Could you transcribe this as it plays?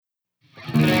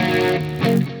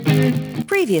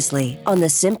Previously on the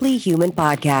Simply Human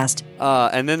podcast.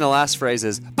 And then the last phrase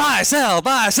is, buy, sell,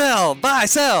 buy, sell, buy,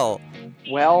 sell.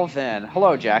 Well then,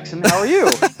 hello Jackson, how are you?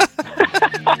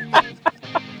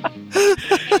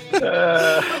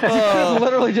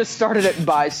 Literally just started at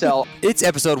buy, sell. It's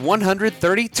episode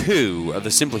 132 of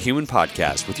the Simply Human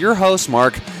podcast with your hosts,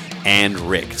 Mark and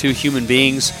Rick. Two human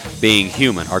beings being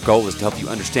human. Our goal is to help you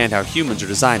understand how humans are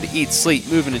designed to eat, sleep,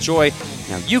 move, and enjoy.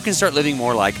 Now you can start living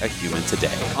more like a human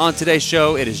today. On today's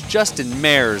show, it is Justin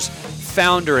Mares,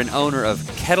 founder and owner of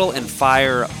Kettle and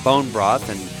Fire Bone Broth,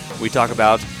 and we talk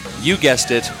about, you guessed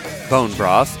it, bone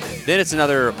broth. Then it's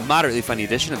another moderately funny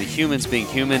edition of the Humans Being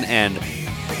Human and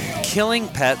Killing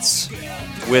Pets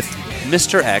with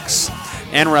Mr. X.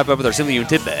 And we'll wrap up with our Simply Human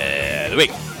tip of the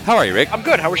week. How are you, Rick? I'm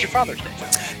good. How was your Father's Day?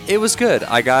 It was good.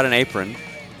 I got an apron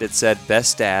that said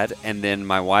Best Dad, and then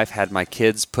my wife had my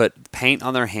kids put paint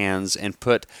on their hands and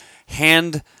put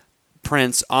hand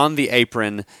prints on the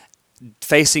apron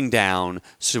facing down,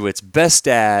 so it's Best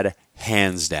Dad,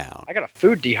 hands down. I got a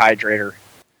food dehydrator.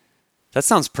 That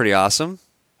sounds pretty awesome.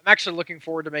 I'm actually looking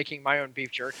forward to making my own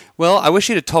beef jerky. Well, I wish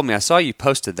you'd have told me. I saw you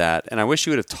posted that, and I wish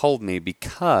you would have told me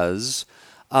because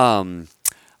I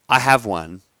have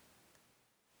one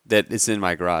that is in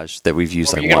my garage that we've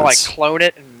used like once. Are you gonna like clone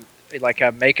it and like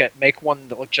make one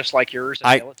that looks just like yours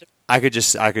and mail it to me? I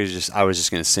was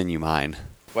just gonna send you mine.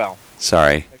 Well,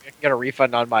 sorry. I can get a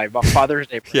refund on my Father's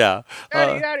Day. Yeah.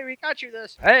 Daddy, we got you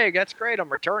this. Hey, that's great. I'm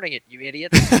returning it, you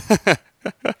idiot.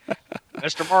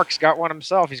 Mr. Mark's got one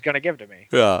himself. He's going to give to me.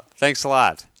 Yeah, thanks a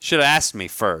lot. Should have asked me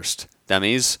first,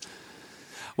 dummies.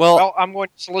 Well, I'm going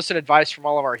to solicit advice from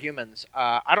all of our humans.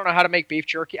 I don't know how to make beef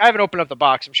jerky. I haven't opened up the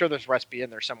box. I'm sure there's a recipe in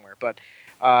there somewhere. But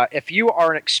if you are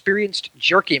an experienced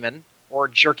jerkyman or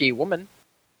jerky woman,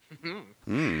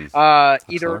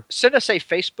 either send us a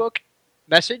Facebook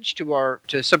message to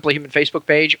Simply Human Facebook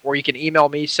page, or you can email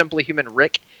me,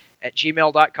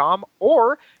 simplyhumanrick@gmail.com,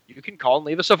 or you can call and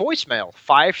leave us a voicemail,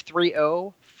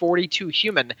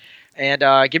 530-42-HUMAN,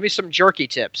 and give me some jerky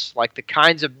tips, like the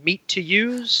kinds of meat to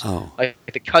use, like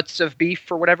the cuts of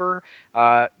beef or whatever,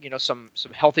 some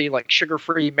healthy, like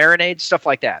sugar-free marinades, stuff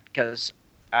like that, because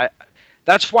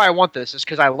that's why I want this, is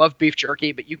because I love beef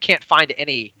jerky, but you can't find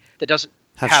any that doesn't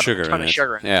have sugar a ton of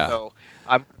sugar in it. Yeah. So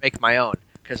I'm going to make my own,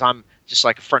 because I'm just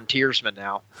like a frontiersman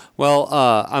now. Well,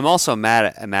 I'm also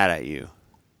mad at you.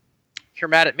 You're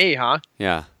mad at me, huh?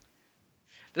 Yeah.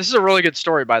 This is a really good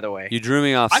story, by the way. You drew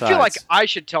me off sides. I feel like I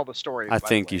should tell the story. I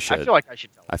think you should. I feel like I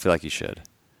should tell it. I feel like you should.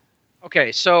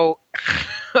 Okay, so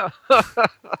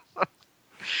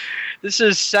this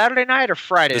is Saturday night or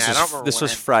Friday night? I don't remember. This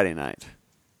was Friday night.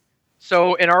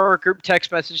 So in our group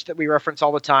text message that we reference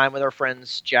all the time with our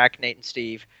friends Jack, Nate, and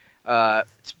Steve, it's a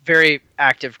very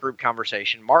active group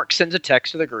conversation. Mark sends a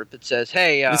text to the group that says,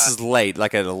 "Hey, this is late,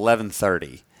 like at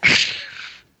 11:30."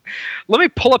 Let me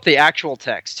pull up the actual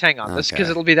text. Hang on, this because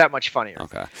it'll be that much funnier.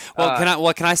 Okay.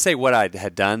 Well, can I say what I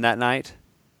had done that night?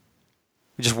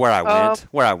 Just where I went.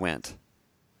 Where I went.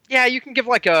 Yeah, you can give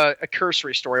like a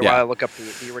cursory story while I look up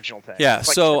the original text. Yeah. Like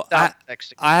so I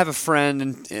have a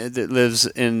friend that lives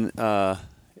in the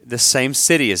same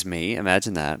city as me.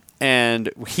 Imagine that,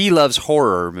 and he loves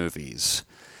horror movies.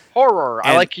 Horror.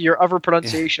 I like your other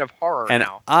pronunciation of horror and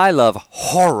now. I love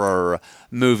horror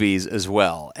movies as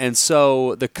well. And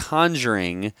so The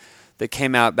Conjuring that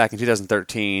came out back in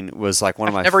 2013 was like one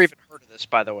of my... I've never even heard of this,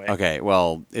 by the way. Okay,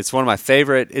 well, it's one of my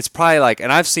favorite. It's probably like...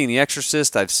 And I've seen The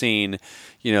Exorcist. I've seen,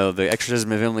 The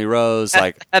Exorcism of Emily Rose.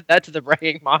 Add that to the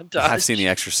bragging montage. I've seen The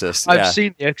Exorcist. I've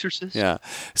seen The Exorcist. Yeah.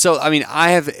 So, I mean,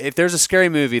 if there's a scary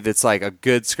movie that's like a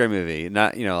good scary movie,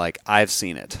 not, I've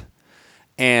seen it.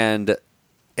 And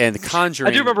The Conjuring...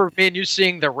 I do remember me and you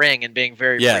seeing The Ring and being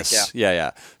very freaked out. Yeah.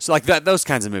 So like those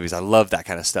kinds of movies, I love that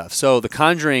kind of stuff. So The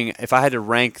Conjuring, if I had to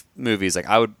rank movies, like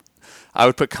I would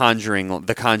put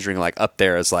The Conjuring like up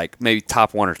there as like maybe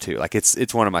top one or two. Like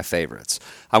it's one of my favorites.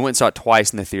 I went and saw it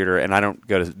twice in the theater, and I don't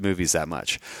go to movies that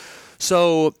much.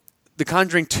 So The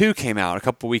Conjuring 2 came out a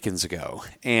couple weekends ago,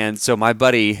 and so my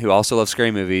buddy, who also loves scary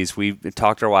movies, we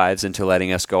talked our wives into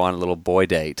letting us go on a little boy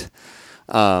date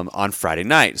on Friday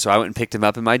night. So I went and picked him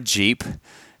up in my Jeep, and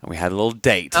we had a little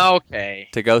date. Okay.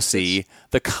 To go see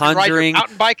The Conjuring. Ride your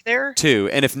mountain bike there? 2.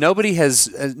 And if nobody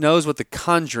knows what The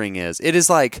Conjuring is, it is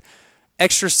like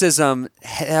exorcism,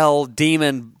 hell,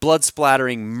 demon, blood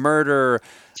splattering, murder.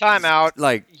 Time out.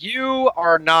 Like, you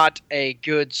are not a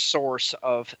good source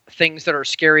of things that are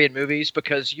scary in movies,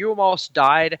 because you almost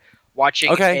died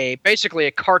watching basically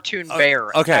a cartoon bear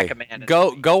attack a man.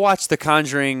 Go watch The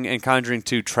Conjuring and Conjuring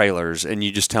 2 trailers, and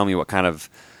you just tell me what kind of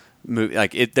movie.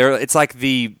 Like it's like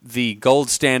the gold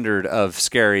standard of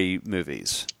scary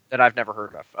movies. that I've never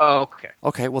heard of. Oh, okay.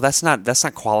 Okay, well that's not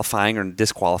qualifying or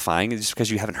disqualifying just because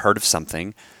you haven't heard of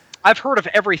something. I've heard of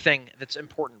everything that's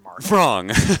important, Mark. Wrong.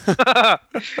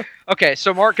 Okay,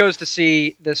 so Mark goes to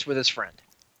see this with his friend.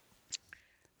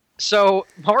 So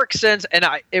Mark sends, and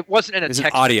it wasn't in a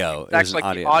text. Audio. It's actually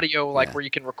like audio, yeah. Where you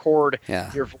can record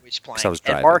your voice playing. I was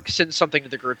driving. And Mark sends something to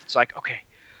the group that's like, okay,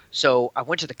 so I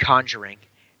went to The Conjuring,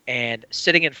 and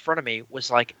sitting in front of me was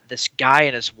like this guy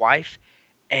and his wife,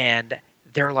 and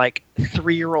their like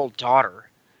 3-year-old daughter,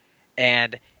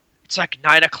 and it's like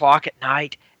 9:00 at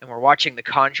night, and we're watching The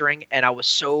Conjuring, and I was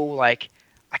so like,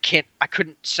 I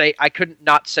couldn't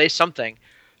not say something,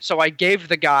 so I gave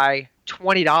the guy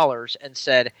 $20 and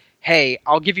said, "Hey,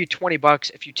 I'll give you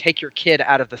 $20 if you take your kid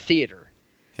out of the theater."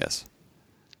 Yes.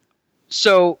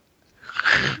 So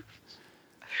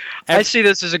I see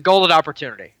this as a golden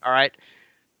opportunity. All right,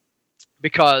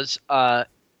 because I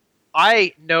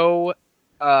know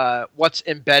what's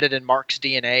embedded in Mark's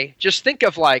DNA. Just think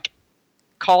of like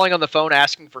calling on the phone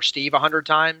asking for Steve 100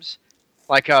 times,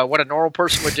 like what a normal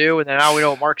person would do, and then now we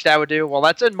know what Mark's dad would do. Well,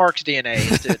 that's in Mark's DNA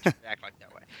is to act like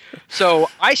that way. So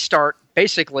I start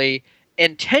basically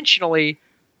intentionally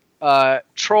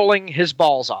trolling his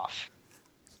balls off.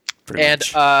 Pretty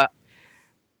much.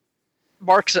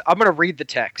 Mark says, I'm going to read the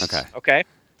text. Okay.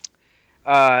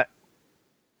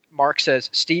 Mark says,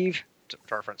 Steve, to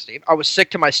our friend Steve, I was sick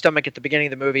to my stomach at the beginning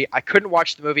of the movie. I couldn't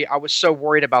watch the movie. I was so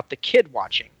worried about the kid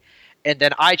watching. And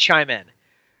then I chime in.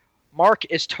 Mark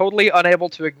is totally unable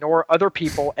to ignore other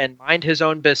people and mind his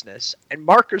own business. And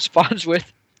Mark responds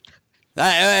with,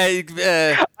 I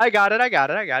got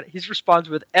it. He responds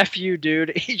with, F you,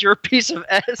 dude. You're a piece of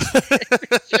S.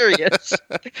 You're serious.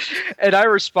 And I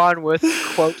respond with,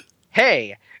 quote,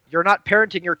 hey, you're not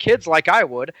parenting your kids like I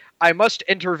would. I must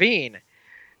intervene.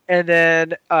 And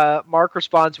then Mark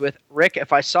responds with, Rick,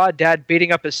 if I saw Dad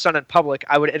beating up his son in public,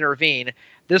 I would intervene.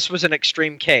 This was an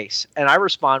extreme case. And I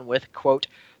respond with, quote,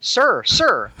 Sir,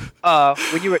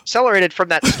 when you accelerated from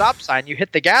that stop sign, you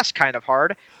hit the gas kind of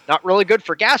hard. Not really good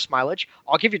for gas mileage.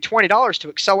 I'll give you $20 to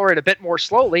accelerate a bit more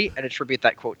slowly, and attribute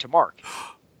that quote to Mark.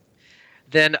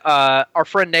 Then our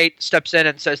friend Nate steps in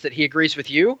and says that he agrees with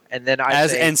you, and then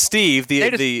and Steve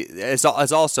has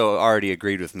also already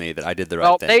agreed with me that I did the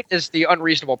right thing. Well, Nate is the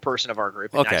unreasonable person of our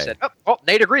group, and I said,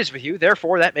 Nate agrees with you,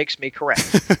 therefore that makes me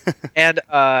correct. And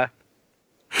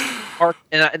Mark,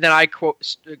 and then I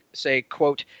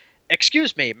quote,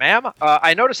 excuse me, ma'am,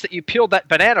 I noticed that you peeled that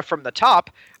banana from the top.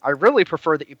 I really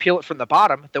prefer that you peel it from the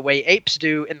bottom, the way apes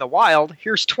do in the wild.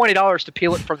 Here's $20 to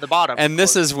peel it from the bottom. And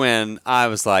this is when I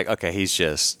was like, okay, he's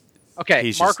just...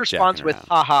 Okay, Mark responds with,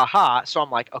 ha, ha, ha. So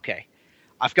I'm like, okay,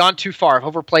 I've gone too far. I've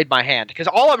overplayed my hand. Because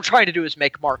all I'm trying to do is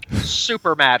make Mark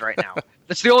super mad right now.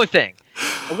 That's the only thing.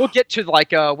 And we'll get to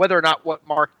like whether or not what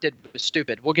Mark did was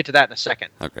stupid. We'll get to that in a second.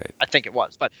 Okay. I think it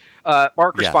was. But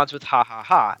Mark responds with, ha, ha,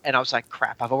 ha. And I was like,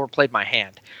 crap, I've overplayed my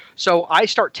hand. So I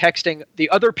start texting the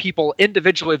other people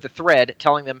individually of the thread,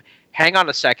 telling them, hang on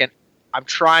a second. I'm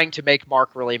trying to make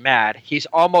Mark really mad. He's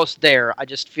almost there. I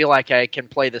just feel like I can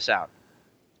play this out.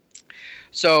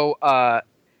 So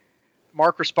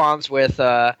Mark responds with,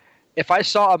 if I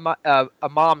saw a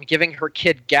mom giving her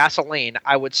kid gasoline,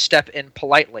 I would step in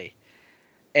politely.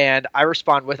 And I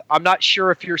respond with, I'm not sure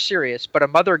if you're serious, but a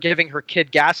mother giving her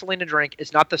kid gasoline to drink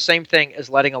is not the same thing as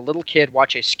letting a little kid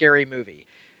watch a scary movie.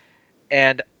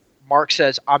 And Mark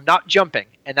says, I'm not jumping.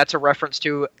 And that's a reference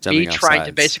to me trying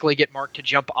to basically get Mark to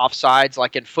jump off sides.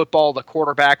 Like in football, the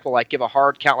quarterback will like give a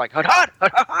hard count, like, hut,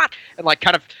 and like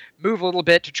kind of move a little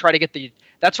bit to try to get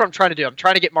that's what I'm trying to do. I'm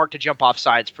trying to get Mark to jump off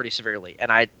sides pretty severely.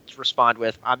 And I respond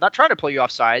with, I'm not trying to pull you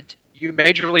off sides. You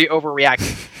majorly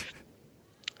overreacted.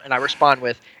 And I respond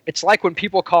with, it's like when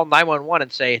people call 911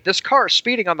 and say, this car is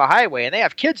speeding on the highway and they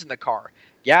have kids in the car.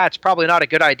 Yeah, it's probably not a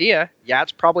good idea. Yeah,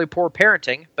 it's probably poor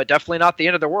parenting, but definitely not the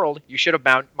end of the world. You should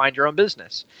have mind your own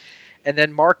business. And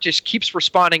then Mark just keeps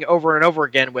responding over and over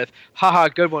again with, haha,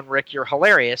 good one, Rick, you're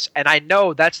hilarious. And I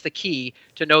know that's the key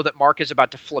to know that Mark is about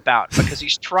to flip out because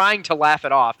he's trying to laugh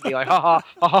it off and be like, ha ha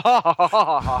ha ha ha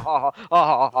ha ha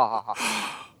ha ha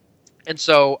ha. And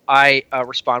so I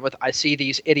respond with, I see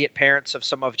these idiot parents of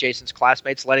some of Jason's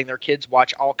classmates letting their kids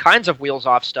watch all kinds of Wheels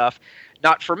Off stuff.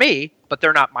 Not for me, but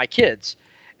they're not my kids.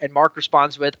 And Mark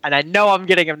responds with, and I know I'm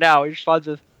getting him now. He responds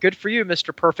with, good for you,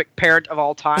 Mr. Perfect Parent of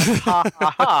all time. Ha,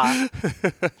 ha, ha.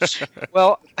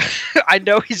 Well, I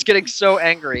know he's getting so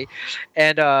angry.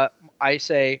 And I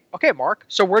say, okay, Mark,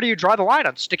 so where do you draw the line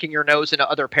on sticking your nose into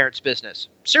other parents' business?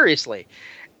 Seriously.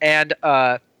 And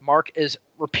Mark is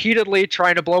repeatedly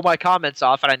trying to blow my comments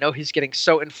off, and I know he's getting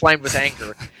so inflamed with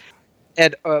anger.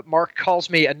 And Mark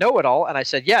calls me a know-it-all, and I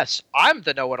said, yes, I'm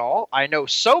the know-it-all. I know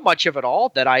so much of it all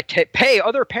that I pay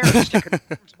other parents to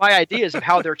confirm my ideas of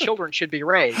how their children should be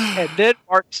raised. And then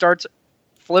Mark starts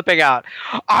flipping out.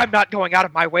 I'm not going out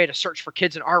of my way to search for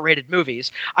kids in R-rated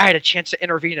movies. I had a chance to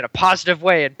intervene in a positive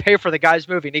way and pay for the guy's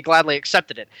movie, and he gladly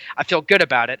accepted it. I feel good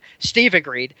about it. Steve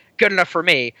agreed. Good enough for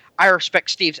me. I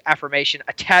respect Steve's affirmation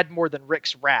a tad more than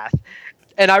Rick's wrath.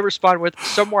 And I respond with,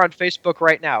 somewhere on Facebook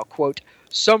right now, quote,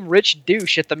 some rich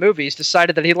douche at the movies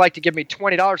decided that he'd like to give me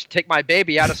 $20 to take my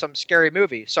baby out of some scary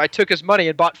movie. So I took his money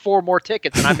and bought 4 more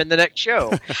tickets, and I'm in the next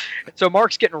show. So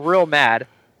Mark's getting real mad.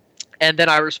 And then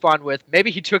I respond with,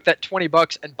 maybe he took that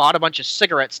 $20 and bought a bunch of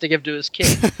cigarettes to give to his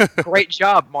kid. Great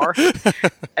job, Mark.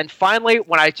 And finally,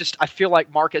 when I feel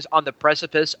like Mark is on the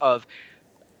precipice of,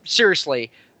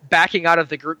 seriously, backing out of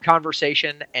the group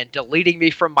conversation and deleting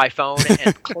me from my phone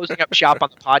and closing up shop on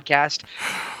the podcast.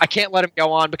 I can't let him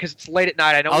go on because it's late at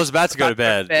night. I know I was about to go to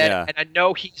bed. Yeah. And I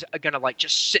know he's going to like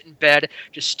just sit in bed,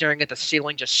 just staring at the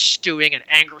ceiling, just stewing in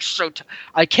anger.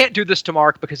 I can't do this to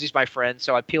Mark because he's my friend.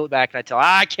 So I peel it back and I tell him,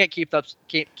 I can't keep up.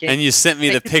 And you sent me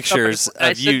the pictures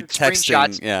of you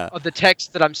texting. Of the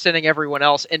text that I'm sending everyone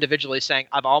else individually saying,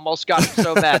 I've almost gotten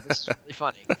so bad. This is really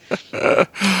funny.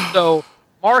 So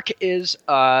Mark is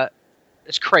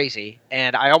crazy,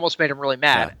 and I almost made him really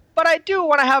mad. Yeah. But I do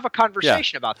want to have a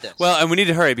conversation about this. Well, and we need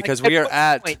to hurry because we are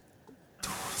at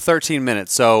 13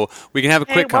 minutes, so we can have a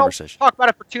quick conversation. We'll talk about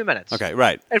it for 2 minutes. Okay,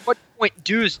 right. At what point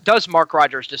does Mark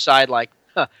Rogers decide, like,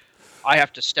 I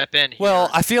have to step in here?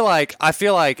 Well, I feel like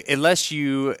unless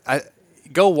you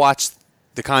go watch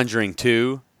The Conjuring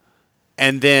 2,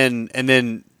 and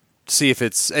then see if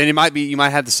it's, and you might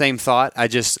have the same thought.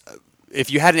 If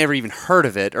you hadn't ever even heard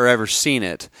of it or ever seen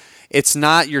it, it's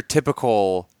not your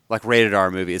typical like rated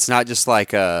R movie. It's not just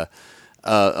like they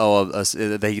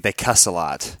cuss a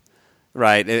lot,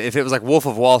 right? If it was like Wolf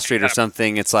of Wall Street or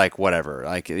something, it's like whatever.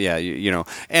 Like yeah, you know.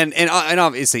 And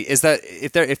obviously, is that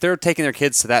if they're taking their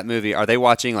kids to that movie, are they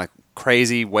watching like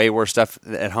crazy, way worse stuff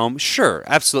at home? Sure,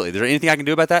 absolutely. Is there anything I can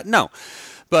do about that? No.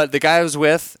 But the guy I was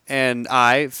with and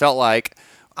I felt like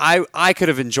I could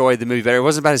have enjoyed the movie better. It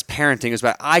wasn't about his parenting. It was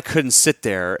about I couldn't sit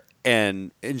there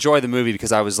and enjoy the movie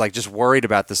because I was like just worried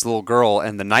about this little girl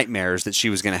and the nightmares that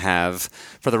she was going to have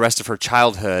for the rest of her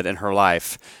childhood and her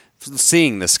life.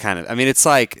 Seeing this kind of, I mean, it's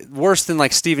like worse than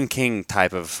like Stephen King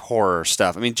type of horror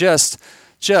stuff. I mean, just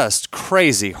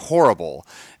crazy, horrible.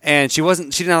 And she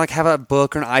didn't like have a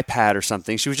book or an iPad or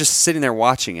something. She was just sitting there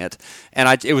watching it.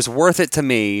 And it was worth it to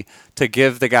me to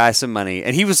give the guy some money.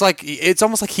 And he was like, it's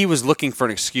almost like he was looking for an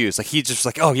excuse. Like he just was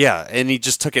like, oh yeah. And he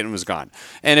just took it and was gone.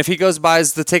 And if he goes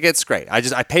buys the tickets, great.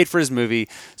 I paid for his movie,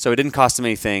 so it didn't cost him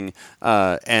anything.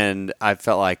 And I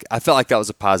felt like that was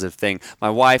a positive thing.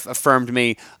 My wife affirmed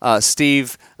me.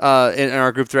 Steve, in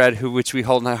our group thread, which we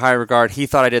hold in high regard, he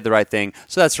thought I did the right thing.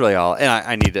 So that's really all.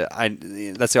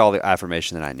 And that's all the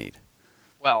affirmation that I need.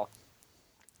 Well,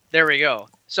 there we go.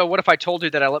 So what if I told you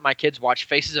that I let my kids watch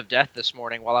Faces of Death this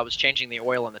morning while I was changing the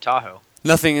oil in the Tahoe?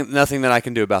 Nothing that I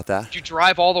can do about that. Did you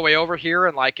drive all the way over here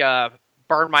and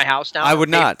burn my house down? I would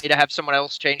not. To have someone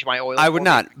else change my oil? I would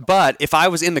not. But if I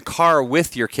was in the car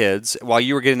with your kids while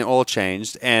you were getting the oil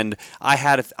changed, and I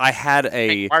had a.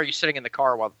 Hey, why are you sitting in the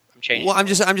car while I'm changing? Well, I'm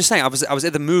just saying. I was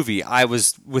at the movie. I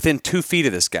was within 2 feet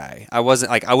of this guy. I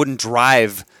wasn't I wouldn't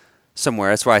drive somewhere.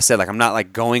 That's why I said I'm not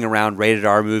like going around rated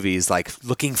R movies like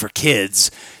looking for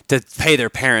kids to pay their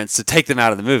parents to take them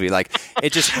out of the movie. Like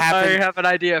it just happened. I have an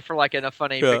idea for a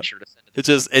funny picture to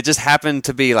send. It just happened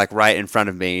to be like right in front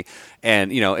of me.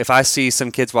 And if I see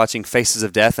some kids watching Faces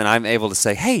of Death and I'm able to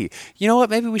say, hey, you know what?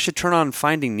 Maybe we should turn on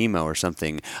Finding Nemo or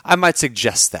something. I might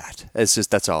suggest that.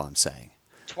 That's all I'm saying.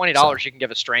 $20 you can give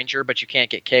a stranger, but you can't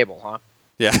get cable, huh?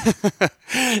 Yeah.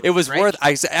 It was worth.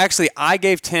 I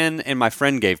gave 10 and my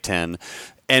friend gave 10,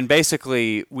 and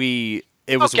basically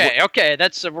it was okay.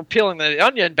 That's we're peeling the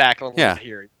onion back a little bit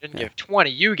here. You didn't give 20,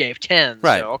 you gave 10.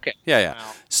 Right. So, okay. Yeah.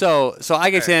 Wow. So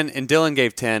I gave 10 and Dylan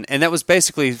gave 10, and that was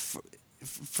basically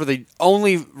for the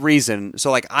only reason.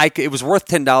 So it was worth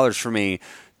 $10 for me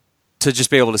to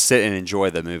just be able to sit and enjoy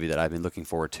the movie that I've been looking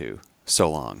forward to so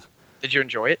long. Did you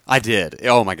enjoy it? I did.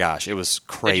 Oh my gosh, it was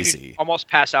crazy. Did you almost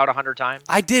pass out 100 times?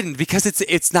 I didn't because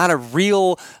it's not a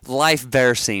real life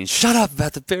bear scene. Shut up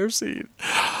about the bear scene.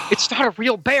 It's not a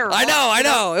real bear. I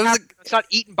know. It's not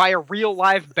eaten by a real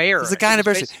live bear. It's a guy in a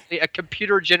bear suit. A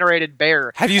computer generated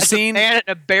bear. Have you seen a man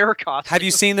in a bear costume? Have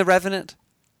you seen The Revenant?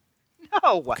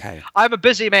 No. Okay. I'm a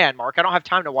busy man, Mark. I don't have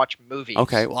time to watch movies.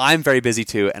 Okay. Well, I'm very busy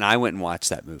too, and I went and watched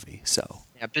that movie. So.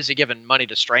 busy giving money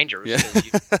to strangers.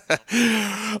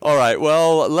 Yeah. All right.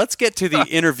 Well, let's get to the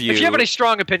interview. If you have any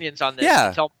strong opinions on this,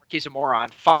 tell Mark he's a moron.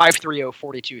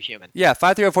 530-42-HUMAN. Yeah,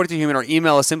 530-42-HUMAN, or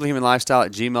email us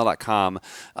simplyhumanlifestyle@gmail.com.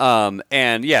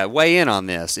 And yeah, weigh in on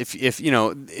this. If you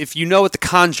know what The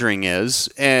Conjuring is,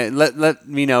 and let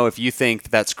me know if you think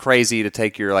that's crazy to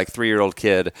take your 3-year-old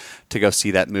kid to go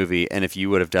see that movie, and if you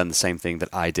would have done the same thing that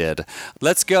I did.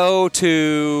 Let's go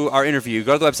to our interview.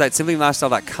 Go to the website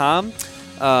simplyhumanlifestyle.com.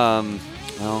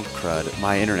 Oh crud!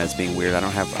 My internet's being weird.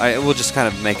 We'll just kind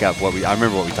of make up I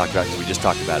remember what we talked about because we just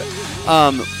talked about it.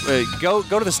 Go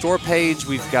to the store page.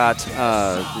 We've got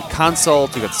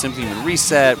consult. We've got the Simply Human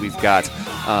Reset. We've got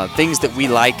things that we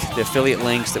like. The affiliate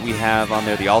links that we have on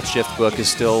there. The Alt Shift book is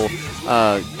still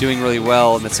doing really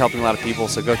well, and it's helping a lot of people.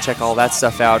 So go check all that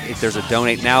stuff out. If there's a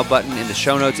Donate Now button in the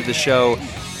show notes of the show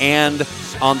and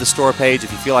on the store page,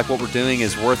 if you feel like what we're doing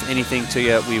is worth anything to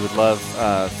you, we would love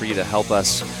for you to help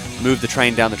us move the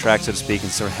train down the track, so to speak,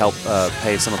 and sort of help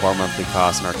pay some of our monthly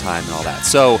costs and our time and all that.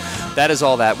 So that is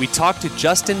all that. We talked to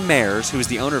Justin Mayers, who is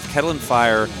the owner of Kettle and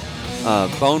Fire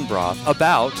Bone Broth,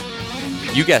 about,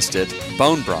 you guessed it,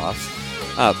 bone broth.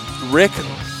 Rick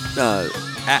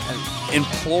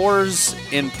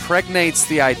impregnates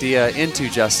the idea into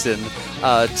Justin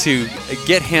to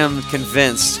get him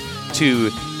convinced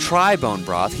to try bone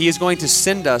broth. He is going to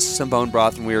send us some bone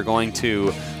broth, and we are going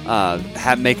to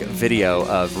make a video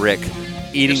of Rick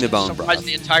eating the bone broth. Summarize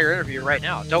the entire interview right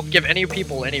now. Don't give any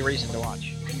people any reason to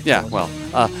watch. Yeah, well,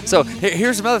 so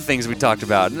here's some other things we talked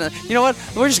about. You know what?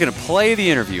 We're just going to play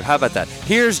the interview. How about that?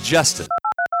 Here's Justin.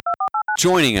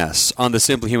 Joining us on the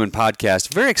Simply Human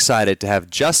podcast. Very excited to have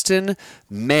Justin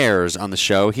Mayers on the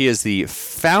show. He is the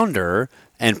founder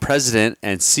and president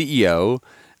and CEO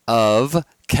of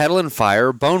Kettle and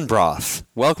Fire Bone Broth.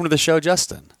 Welcome to the show,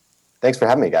 Justin. Thanks for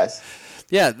having me, guys.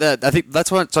 Yeah, I think that's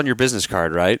what's on your business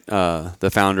card, right? The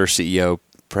founder, CEO,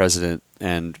 president,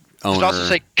 and owner. Does it also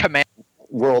say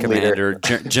world commander,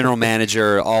 general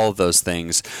manager, all of those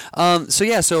things.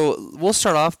 So we'll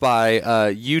start off by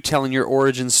you telling your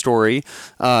origin story,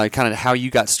 kind of how you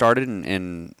got started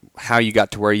and how you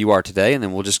got to where you are today, and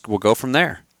then we'll go from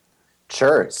there.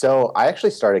 Sure. So I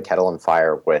actually started Kettle and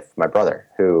Fire with my brother,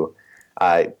 who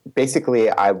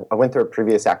basically I went through a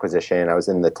previous acquisition. I was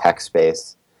in the tech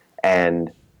space,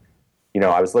 and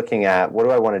I was looking at what do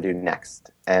I want to do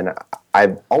next, and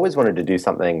I've always wanted to do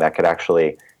something that could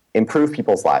actually improve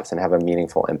people's lives and have a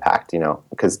meaningful impact,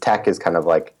 because tech is kind of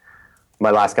like my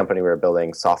last company. We were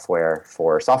building software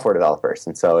for software developers,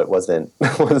 and so it wasn't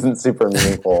super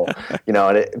meaningful,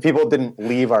 and people didn't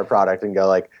leave our product and go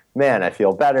like, man, I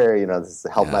feel better, this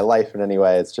has helped my life in any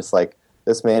way. It's just like,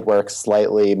 this made work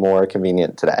slightly more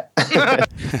convenient today.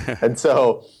 And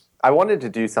so I wanted to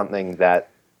do something that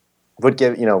would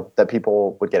give, that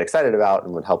people would get excited about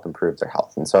and would help improve their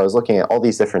health. And so I was looking at all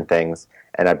these different things,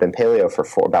 and I've been paleo for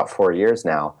about 4 years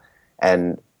now.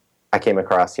 And I came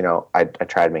across, I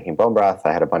tried making bone broth.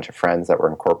 I had a bunch of friends that were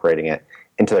incorporating it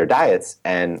into their diets,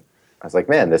 and I was like,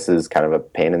 man, this is kind of a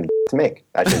pain in the to make.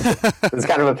 This is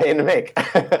kind of a pain to make.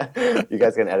 You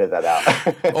guys can edit that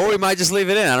out. Or we might just leave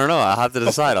it in. I don't know. I'll have to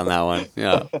decide on that one.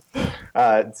 Yeah.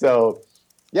 And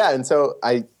so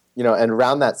I, and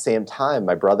around that same time,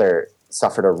 my brother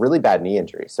suffered a really bad knee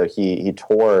injury. So he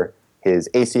tore his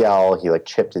ACL, he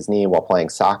chipped his knee while playing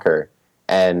soccer,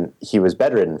 and he was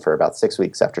bedridden for about 6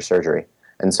 weeks after surgery.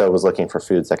 And so I was looking for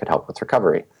foods that could help with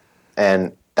recovery.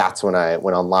 And that's when I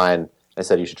went online. I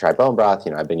said, you should try bone broth.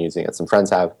 I've been using it. Some friends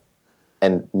have.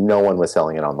 And no one was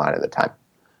selling it online at the time.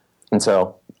 And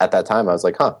so at that time, I was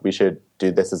like, we should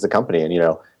do this as a company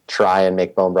and, try and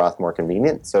make bone broth more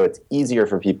convenient so it's easier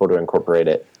for people to incorporate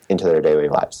it into their daily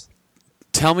lives.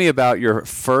 Tell me about your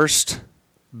first,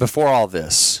 before all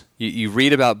this, you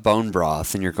read about bone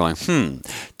broth and you're going,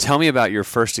 tell me about your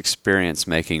first experience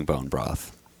making bone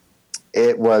broth.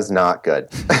 It was not good.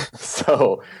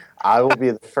 So I will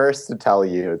be the first to tell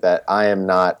you that I am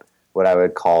not what I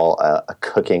would call a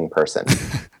cooking person.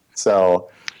 So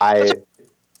I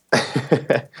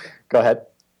go ahead,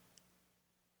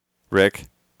 Rick.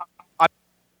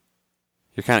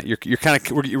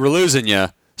 We're losing you.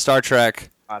 Star Trek.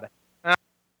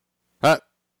 There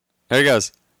he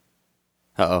goes.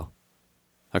 Uh-oh.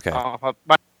 Okay.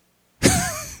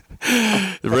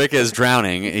 Rick is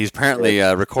drowning. He's apparently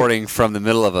recording from the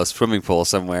middle of a swimming pool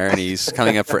somewhere, and he's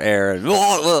coming up for air.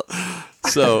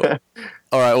 So,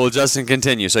 all right. Well, Justin,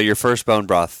 continue. So, your first bone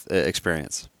broth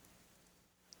experience.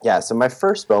 Yeah. So, my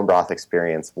first bone broth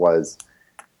experience was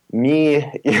me,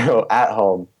 at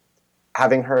home,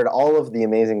 having heard all of the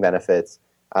amazing benefits.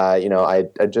 I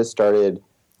just started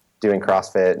doing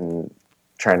CrossFit and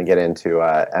trying to get into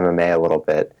MMA a little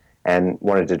bit and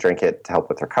wanted to drink it to help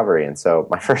with recovery. And so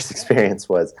my first experience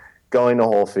was going to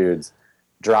Whole Foods,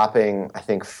 dropping, I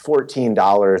think,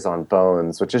 $14 on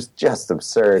bones, which is just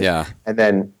absurd. Yeah. And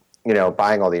then,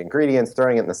 buying all the ingredients,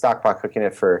 throwing it in the stock pot, cooking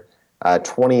it for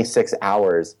 26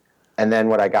 hours. And then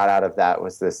what I got out of that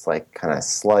was this like kind of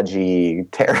sludgy,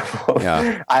 terrible.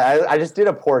 Yeah. I just did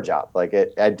a poor job. I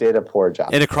did a poor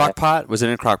job. In a crock pot? Was it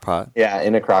in a crock pot? Yeah,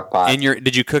 in a crock pot. And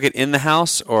did you cook it in the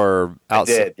house or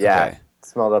outside? I did, yeah. Okay.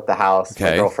 Smelled up the house.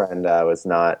 Okay. My girlfriend was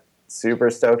not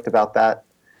super stoked about that.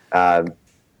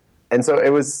 And so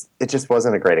it just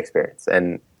wasn't a great experience.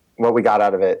 And what we got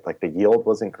out of it, like the yield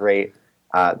wasn't great.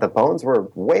 The bones were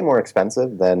way more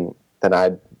expensive than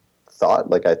I'd thought.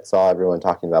 Like I saw everyone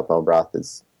talking about bone broth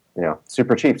is,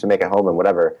 super cheap to make at home and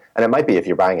whatever. And it might be if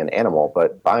you're buying an animal,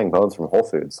 but buying bones from Whole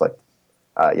Foods,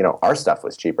 our stuff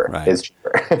was cheaper. Right. Is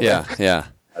cheaper. Yeah.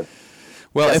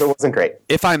 Well, so it wasn't great.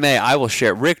 If I may, I will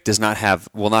share. Rick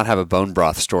will not have a bone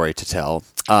broth story to tell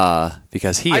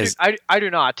because he is. I do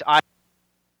not.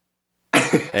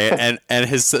 and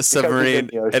his submarine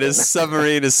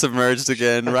is submerged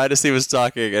again right as he was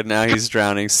talking, and now he's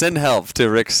drowning. Send help to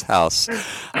Rick's house,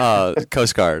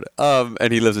 Coast Guard,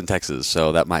 and he lives in Texas,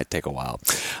 so that might take a while.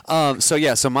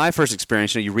 So my first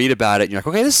experience, you read about it, and you're like,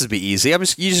 okay, this would be easy. You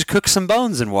just cook some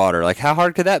bones in water. Like, how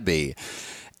hard could that be?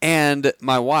 And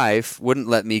my wife wouldn't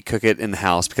let me cook it in the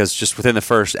house because just within the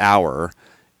first hour,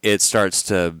 it starts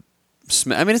to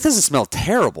smell. I mean, it doesn't smell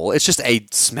terrible. It's just a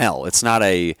smell. It's not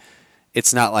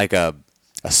like a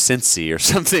Cincy or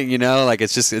something, Like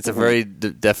it's a very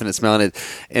definite smell. And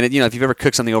it, if you've ever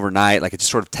cooked something overnight, like it just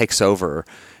sort of takes over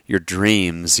your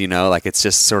dreams, Like it's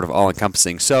just sort of all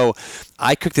encompassing. So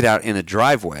I cooked it out in the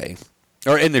driveway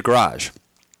or in the garage.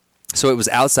 So it was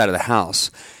outside of the house.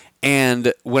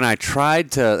 And when I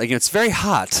tried to, it's very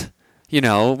hot,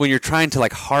 when you're trying to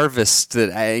harvest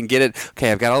it and get it.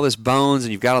 Okay, I've got all this bones,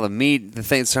 and you've got all the meat, the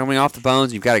things coming off the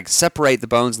bones. And you've got to separate the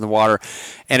bones in the water.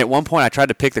 And at one point, I tried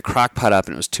to pick the crock pot up,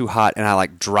 and it was too hot, and I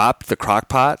dropped the crock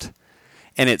pot,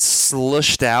 and it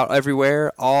slushed out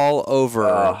everywhere, all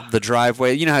over the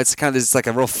driveway. You know how it's it's like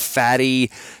a real fatty,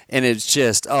 and it's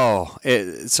just so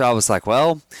I was like,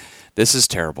 well, this is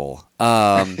terrible.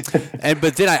 But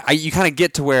then you kind of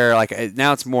get to where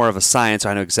now it's more of a science.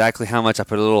 I know exactly how much. I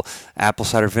put a little apple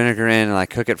cider vinegar in, and I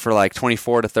cook it for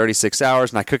 24 to 36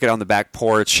 hours, and I cook it on the back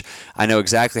porch. I know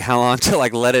exactly how long to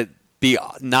let it be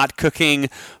not cooking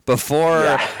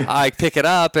before I pick it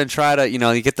up and try to,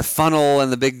 you get the funnel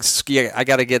and the big, I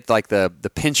got to get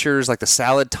the pinchers, the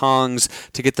salad tongs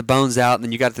to get the bones out. And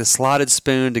then you got the slotted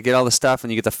spoon to get all the stuff,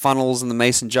 and you get the funnels and the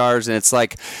mason jars. And it's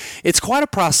it's quite a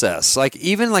process.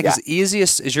 Even as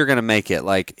easiest as you're going to make it,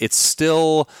 it's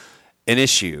still an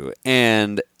issue.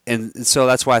 And so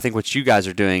that's why I think what you guys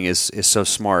are doing is so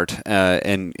smart.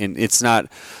 And it's not,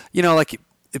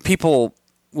 people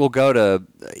will go to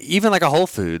even a Whole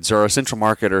Foods or a Central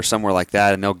Market or somewhere like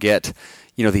that, and they'll get,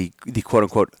 the quote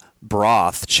unquote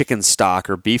broth, chicken stock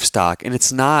or beef stock, and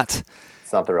it's not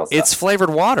the real stuff. It's flavored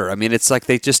water. I mean, it's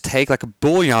they just take a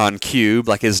bouillon cube,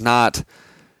 is not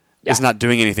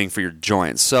doing anything for your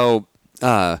joints. So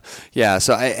I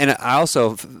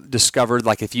also discovered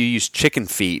if you use chicken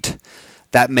feet,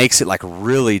 that makes it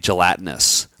really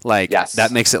gelatinous. That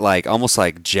makes it almost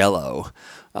like Jell-O.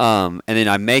 And then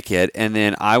I make it, and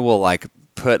then I will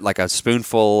put a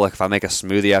spoonful, if I make a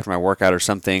smoothie after my workout or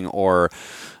something, or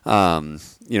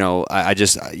you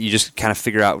just kind of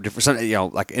figure out different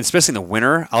something, especially in the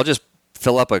winter, I'll just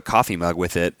fill up a coffee mug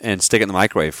with it and stick it in the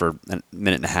microwave for a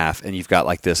minute and a half, and you've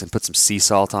got this, and put some sea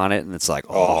salt on it, and it's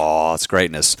it's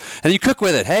greatness. And you cook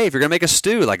with it. Hey, if you're gonna make a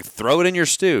stew, throw it in your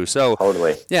stew. So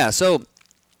totally, yeah. So.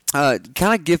 Kind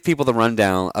of give people the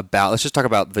rundown about, let's just talk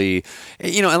about a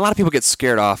lot of people get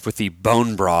scared off with the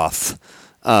bone broth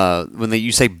when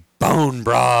you say bone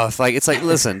broth.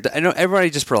 Listen, I know everybody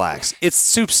just relax. It's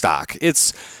soup stock.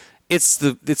 It's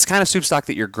kind of soup stock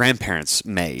that your grandparents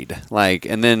made.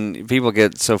 And then people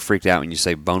get so freaked out when you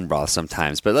say bone broth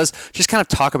sometimes. But let's just kind of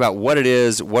talk about what it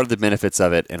is, what are the benefits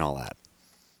of it, and all that.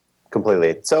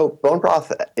 Completely. So bone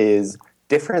broth is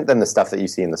different than the stuff that you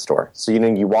see in the store. So,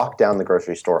 you walk down the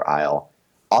grocery store aisle,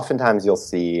 oftentimes you'll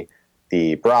see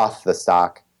the broth, the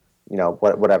stock,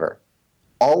 whatever.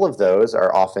 All of those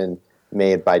are often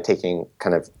made by taking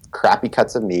kind of crappy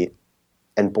cuts of meat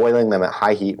and boiling them at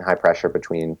high heat and high pressure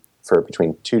for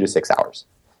between 2 to 6 hours.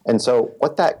 And so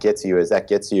what that gets you is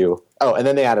and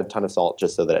then they add a ton of salt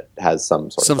just so that it has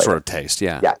some sort of taste,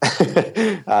 yeah. Yeah.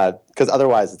 Because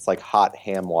otherwise it's like hot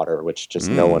ham water, which just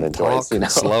no one enjoys.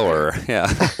 Slower,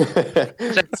 yeah.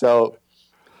 So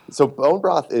bone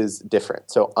broth is different.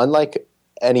 So unlike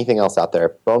anything else out there,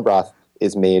 bone broth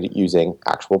is made using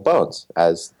actual bones,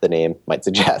 as the name might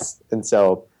suggest. And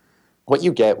so what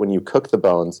you get when you cook the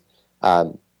bones,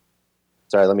 let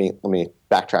me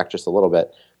backtrack just a little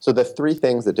bit. So the three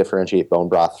things that differentiate bone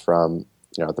broth from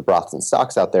the broths and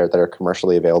stocks out there that are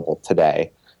commercially available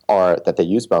today are that they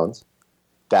use bones,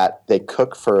 that they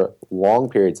cook for long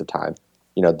periods of time.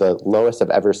 The lowest I've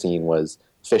ever seen was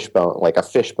fish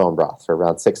bone broth for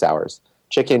around 6 hours.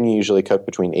 Chicken, you usually cook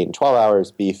between 8 and 12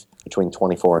 hours. Beef, between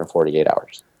 24 and 48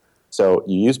 hours. So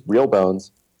you use real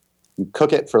bones, you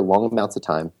cook it for long amounts of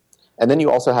time, and then you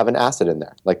also have an acid in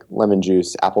there, like lemon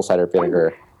juice, apple cider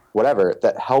vinegar, whatever,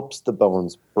 that helps the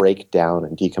bones break down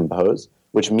and decompose,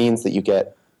 which means that you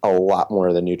get a lot more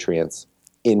of the nutrients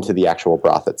into the actual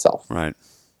broth itself. Right.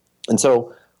 And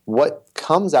so what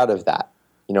comes out of that,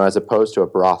 as opposed to a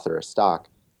broth or a stock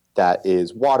that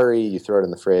is watery, you throw it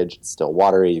in the fridge, it's still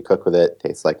watery, you cook with it,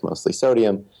 tastes like mostly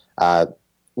sodium.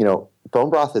 Bone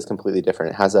broth is completely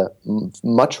different. It has a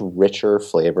much richer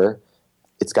flavor.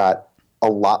 It's got a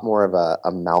lot more of a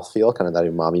mouthfeel, kind of that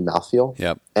umami mouthfeel.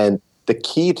 Yep. And the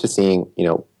key to seeing,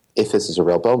 if this is a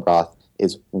real bone broth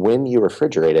is when you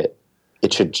refrigerate it,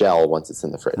 it should gel once it's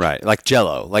in the fridge. Right, like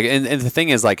Jell-O. Like, and the thing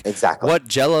is, like, exactly what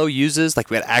Jell-O uses,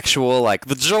 like, we had actual, like,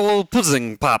 the Jell-O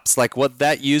pudding pops, like, what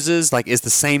that uses, like, is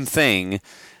the same thing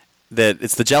that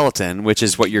it's the gelatin, which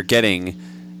is what you're getting.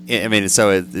 I mean,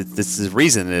 so this is the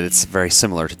reason that it's very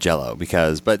similar to Jell-O,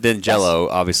 but then Jell-O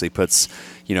obviously puts,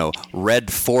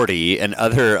 Red 40 and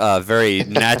other very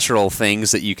natural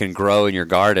things that you can grow in your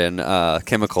garden,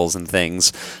 chemicals and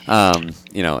things,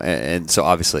 and so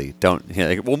obviously don't.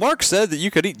 Well, Mark said that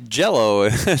you could eat Jell-O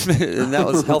and that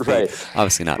was healthy. Right.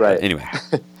 Obviously not. Right. But anyway.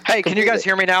 Hey, can you guys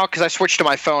hear me now? Because I switched to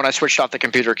my phone. I switched off the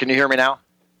computer. Can you hear me now?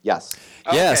 Yes.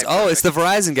 Yes. Okay, Oh, it's the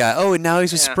Verizon guy. Oh, and now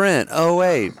he's with Sprint. Oh,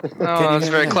 wait. Oh, that's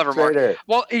very clever, Mark. Trader.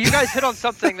 Well, you guys hit on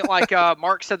something that, like,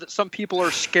 Mark said that some people are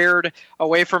scared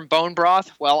away from bone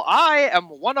broth. Well, I am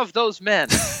one of those men.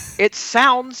 It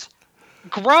sounds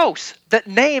gross. That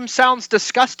name sounds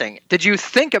disgusting. Did you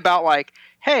think about, like,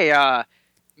 hey,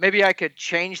 maybe I could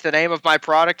change the name of my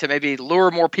product to maybe lure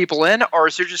more people in? Or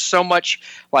is there just so much,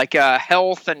 like,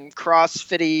 health and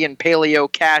CrossFit-y and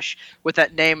paleo cash with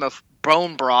that name of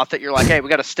bone broth that you're like, hey, we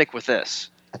got to stick with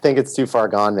this? I think it's too far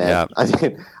gone, man. Yeah. I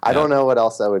mean, I don't know what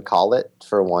else I would call it,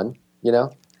 for one,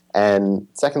 and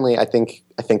secondly, I think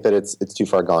that it's too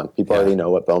far gone. People already know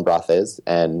what bone broth is,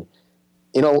 and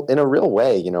in a real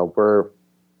way,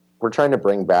 we're trying to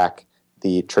bring back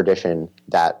the tradition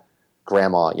that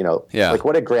grandma, like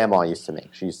what did grandma used to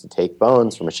make? She used to take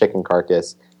bones from a chicken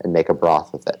carcass and make a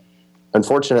broth with it.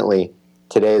 Unfortunately,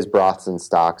 today's broths and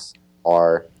stocks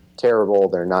are terrible,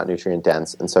 they're not nutrient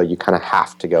dense, and so you kind of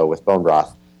have to go with bone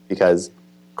broth because,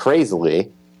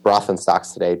 crazily, broth and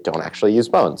stocks today don't actually use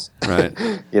bones. Right.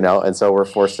 And so we're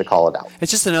forced to call it out. It's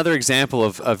just another example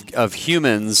of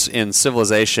humans in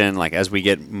civilization, like as we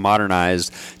get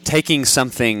modernized, taking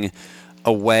something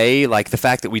away, like the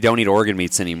fact that we don't eat organ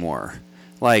meats anymore.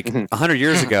 Like 100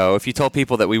 years ago, if you told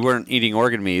people that we weren't eating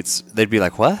organ meats, they'd be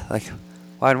like, what? Like,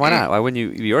 why not? Why wouldn't you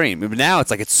be eating? But now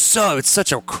it's like it's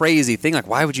such a crazy thing. Like,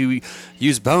 why would you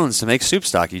use bones to make soup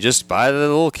stock? You just buy the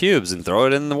little cubes and throw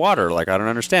it in the water. Like, I don't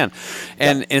understand.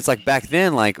 And it's like back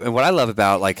then, like, and what I love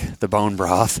about like the bone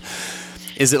broth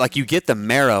is that like you get the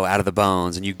marrow out of the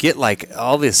bones and you get like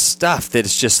all this stuff that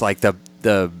is just like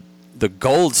the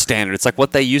gold standard. It's like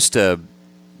what they used to,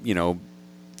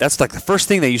 that's like the first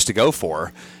thing they used to go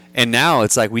for. And now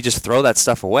it's like we just throw that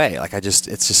stuff away. Like it's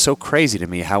just so crazy to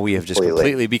me how we have just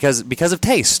completely because of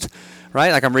taste,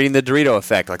 right? Like I'm reading the Dorito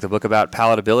Effect, like the book about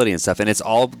palatability and stuff, and it's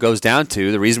all goes down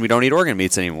to the reason we don't eat organ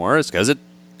meats anymore is because it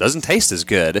doesn't taste as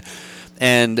good,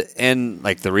 and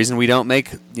like the reason we don't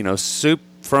make soup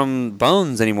from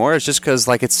bones anymore is just because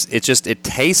like it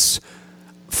tastes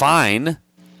fine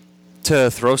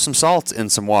to throw some salt in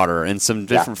some water and some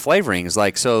different flavorings.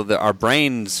 Like, so our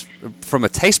brains, from a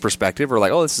taste perspective, are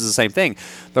like, oh, this is the same thing.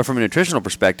 But from a nutritional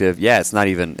perspective, it's not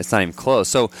even close.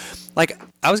 So, like,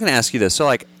 I was going to ask you this. So,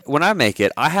 like, when I make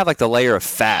it, I have, like, the layer of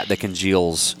fat that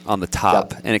congeals on the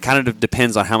top. Yep. And it kind of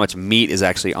depends on how much meat is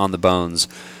actually on the bones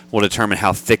will determine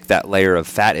how thick that layer of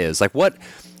fat is. Like,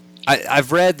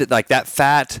 I've read that, like, that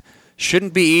fat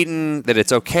shouldn't be eaten, that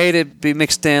it's okay to be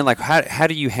mixed in. Like, how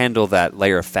do you handle that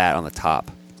layer of fat on the top?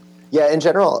 Yeah, in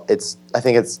general, I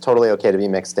think it's totally okay to be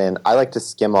mixed in. I like to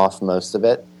skim off most of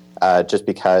it just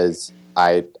because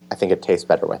I think it tastes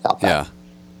better without that. Yeah.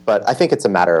 But I think it's a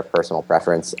matter of personal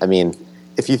preference. I mean,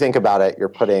 if you think about it, you're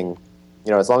putting,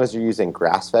 as long as you're using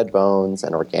grass-fed bones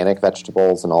and organic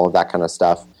vegetables and all of that kind of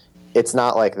stuff, it's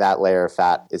not like that layer of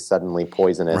fat is suddenly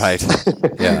poisonous, Right.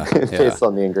 Yeah. based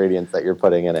on the ingredients that you're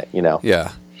putting in it.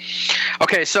 Yeah.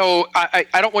 Okay, so I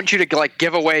don't want you to like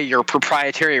give away your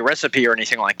proprietary recipe or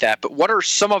anything like that, but what are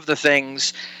some of the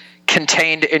things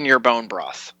contained in your bone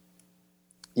broth?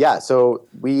 Yeah, so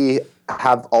we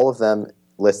have all of them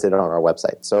listed on our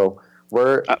website. So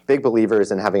we're big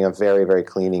believers in having a very, very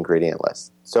clean ingredient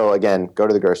list. So again, go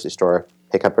to the grocery store,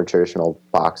 pick up a traditional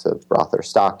box of broth or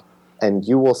stock, and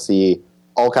you will see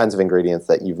all kinds of ingredients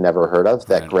that you've never heard of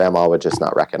that grandma would just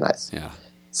not recognize. Yeah.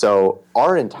 So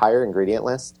our entire ingredient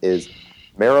list is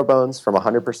marrow bones from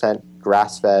 100%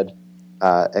 grass-fed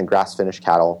and grass-finished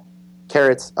cattle,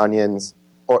 carrots, onions,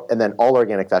 and then all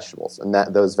organic vegetables. And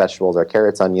those vegetables are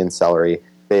carrots, onions, celery,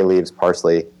 bay leaves,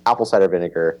 parsley, apple cider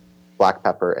vinegar, black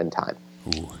pepper, and thyme.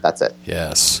 Ooh. That's it.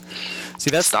 Yes. See,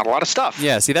 that's not a lot of stuff.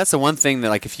 Yeah. See, that's the one thing that,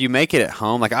 like, if you make it at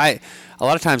home, like a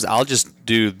lot of times I'll just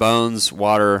do bones,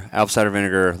 water, apple cider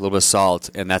vinegar, a little bit of salt,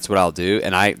 and that's what I'll do.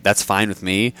 And that's fine with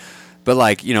me. But,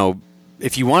 like,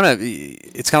 if you want to,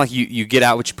 it's kind of like you get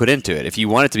out what you put into it. If you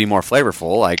want it to be more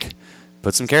flavorful, like,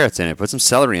 put some carrots in it, put some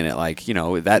celery in it. Like,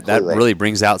 that really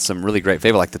brings out some really great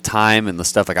flavor, like the thyme and the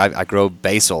stuff. Like, I grow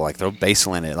basil, like, throw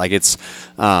basil in it. Like, it's,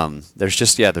 there's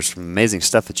some amazing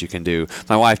stuff that you can do.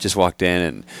 My wife just walked in,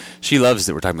 and she loves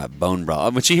that we're talking about bone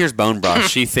broth. When she hears bone broth,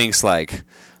 she thinks, like,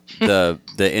 the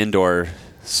indoor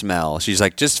smell. She's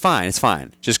like, it's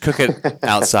fine. Just cook it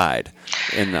outside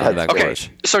in the back porch.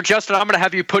 So Justin, I'm going to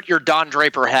have you put your Don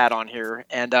Draper hat on here,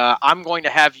 and I'm going to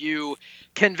have you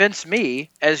convince me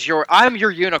I'm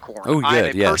your unicorn. Oh, good.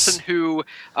 I'm a person who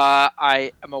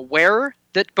I am aware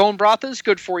that bone broth is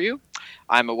good for you.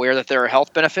 I'm aware that there are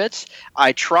health benefits.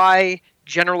 I try,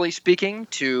 generally speaking,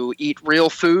 to eat real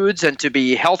foods and to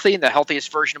be healthy and the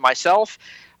healthiest version of myself.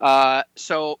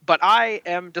 But I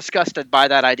am disgusted by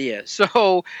that idea.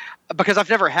 So, because I've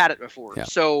never had it before. Yeah.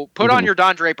 So put on your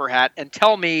Don Draper hat and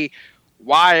tell me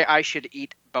why I should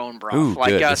eat bone broth. Ooh,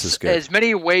 good. This is good. As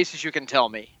many ways as you can tell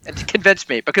me and to convince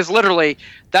me, because literally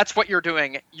that's what you're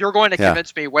doing. You're going to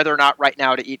convince me whether or not right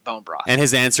now to eat bone broth. And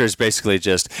his answer is basically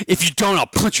just, if you don't, I'll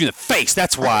punch you in the face.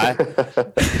 That's why.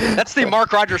 That's the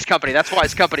Mark Rogers company. That's why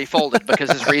his company folded, because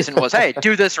his reason was, hey,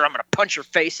 do this or I'm going to punch your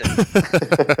face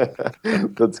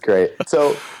in. That's great.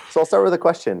 So I'll start with a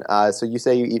question. So you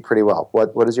say you eat pretty well.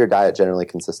 What does your diet generally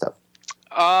consist of?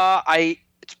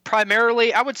 It's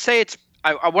primarily, I would say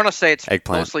I want to say it's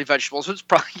eggplant. Mostly vegetables. It's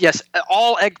probably,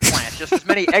 all eggplant, just as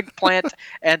many eggplant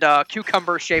and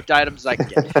cucumber-shaped items as I can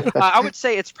get. I would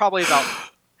say it's probably about,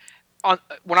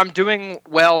 when I'm doing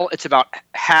well, it's about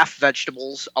half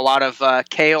vegetables, a lot of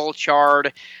kale,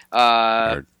 chard,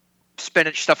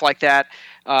 spinach, stuff like that,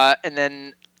 and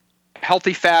then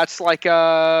healthy fats like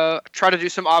try to do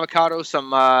some avocado,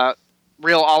 some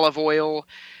real olive oil,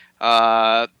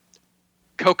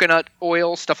 coconut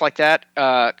oil, stuff like that.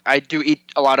 I do eat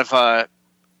a lot of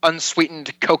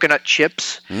unsweetened coconut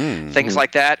chips, things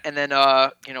like that, and then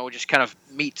just kind of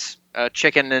meats,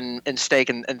 chicken and steak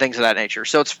and things of that nature.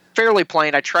 So it's fairly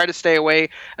plain. I try to stay away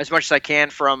as much as I can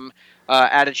from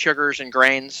added sugars and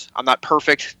grains. I'm not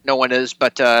perfect, no one is,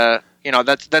 but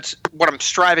that's what I'm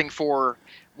striving for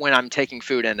when I'm taking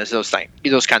food in, is those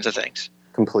kinds of things.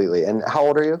 Completely. And how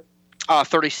old are you?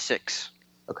 36.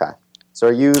 Okay. So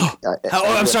are you?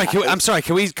 I'm sorry.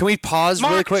 Can we pause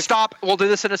Mark, really quick? Stop. We'll do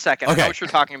this in a second. Okay. I know what you're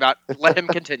talking about. Let him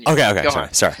continue. Okay.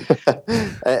 Sorry.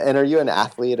 And are you an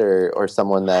athlete or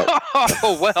someone that?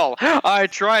 Oh well, I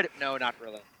tried. No, not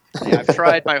really. Yeah, I've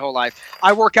tried my whole life.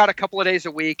 I work out a couple of days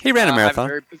a week. He ran a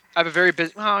marathon. I have a very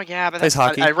busy. Oh yeah, but plays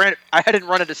hockey. I didn't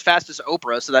run it as fast as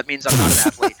Oprah, so that means I'm not an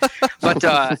athlete. But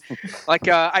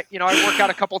I work out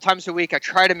a couple of times a week. I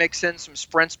try to mix in some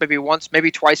sprints, maybe once, maybe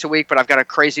twice a week. But I've got a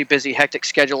crazy, busy, hectic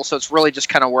schedule, so it's really just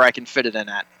kind of where I can fit it in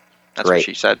at. That's Great. What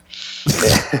she said.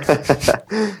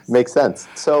 Makes sense.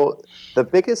 So the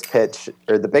biggest pitch,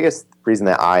 or the biggest reason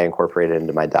that I incorporate it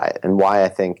into my diet, and why I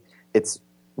think it's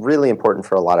really important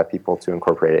for a lot of people to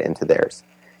incorporate it into theirs,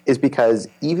 is because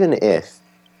even if,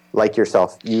 like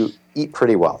yourself, you eat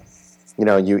pretty well,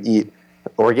 you eat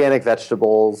organic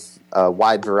vegetables, a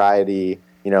wide variety,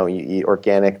 you eat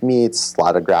organic meats, a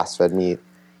lot of grass-fed meat,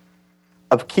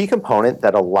 a key component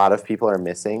that a lot of people are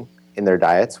missing in their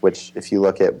diets, which if you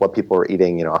look at what people were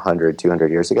eating 100, 200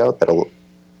 years ago, that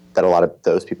a lot of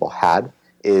those people had,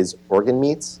 is organ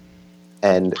meats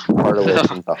and cartilage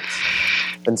and bones.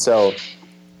 And so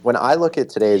when I look at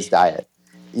today's diet,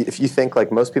 if you think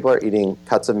like most people are eating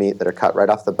cuts of meat that are cut right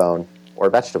off the bone, or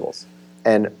vegetables,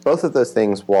 and both of those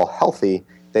things, while healthy,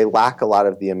 they lack a lot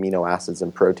of the amino acids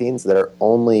and proteins that are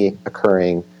only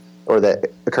occurring, or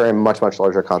that occur in much, much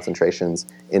larger concentrations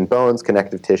in bones,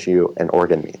 connective tissue, and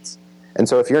organ meats. And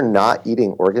so if you're not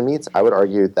eating organ meats, I would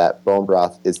argue that bone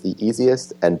broth is the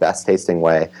easiest and best tasting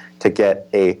way to get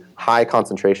a high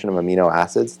concentration of amino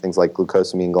acids, things like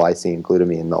glucosamine, glycine,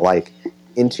 glutamine, and the like,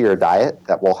 into your diet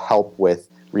that will help with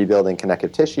rebuilding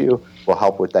connective tissue, will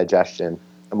help with digestion,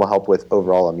 and will help with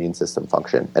overall immune system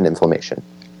function and inflammation.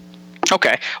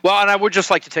 Okay. Well, and I would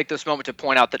just like to take this moment to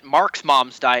point out that Mark's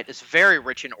mom's diet is very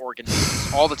rich in organ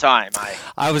meats all the time.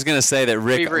 I was going to say that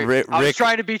Rick. I was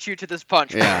trying to beat you to this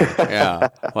punch. Yeah.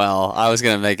 Well, I was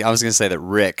going to say that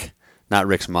Rick, not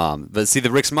Rick's mom, but see,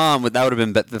 the Rick's mom that would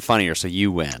have been funnier. So you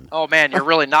win. Oh man, you're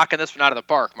really knocking this one out of the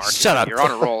park, Mark. Shut up. You're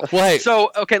on a roll. Well, hey. So,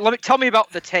 okay, tell me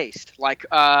about the taste. Like,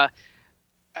 I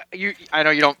know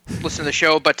you don't listen to the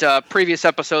show, but previous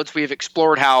episodes we've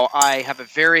explored how I have a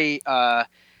very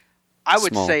I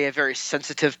would say a very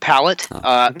sensitive palate.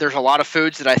 There's a lot of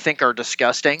foods that I think are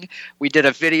disgusting. We did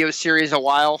a video series a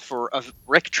while of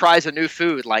Rick tries a new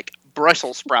food like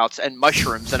Brussels sprouts and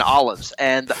mushrooms and olives.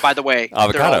 And by the way,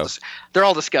 avocado. They're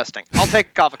all disgusting. I'll take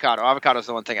avocado. Avocado is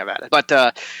the one thing I've added.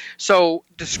 But so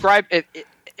describe it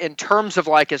in terms of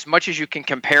like as much as you can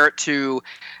compare it to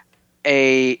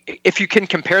if you can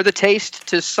compare the taste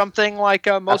to something like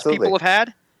most people have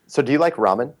had. So do you like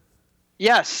ramen?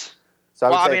 Yes.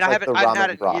 So I haven't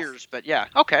had it in years, but yeah.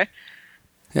 Okay.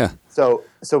 Yeah. So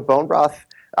bone broth.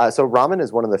 So ramen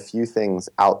is one of the few things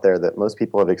out there that most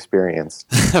people have experienced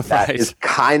that is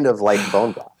kind of like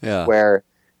bone broth. Yeah. Where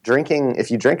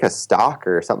if you drink a stock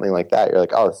or something like that, you're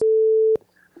like, oh.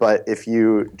 But if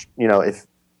you're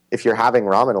having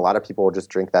ramen, a lot of people will just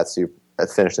drink that soup,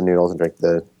 finish the noodles, and drink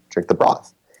the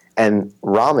broth. And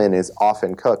ramen is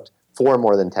often cooked for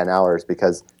more than 10 hours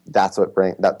because that's what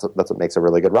makes a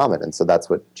really good ramen. And so that's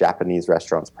what Japanese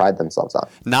restaurants pride themselves on.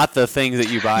 Not the things that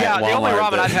you buy at Walmart. Yeah, the only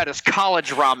ramen I've had is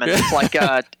college ramen. It's like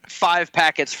 5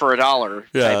 packets for $1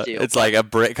 type deal. It's like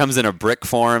it comes in a brick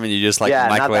form and you just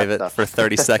microwave it for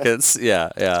 30 seconds.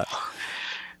 Yeah.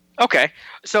 Okay.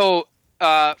 So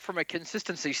from a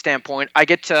consistency standpoint, I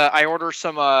order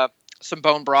some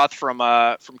bone broth from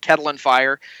Kettle and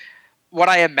Fire. What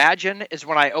I imagine is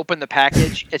when I open the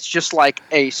package, it's just like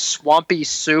a swampy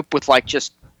soup with like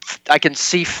just I can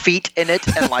see feet in it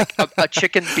and like a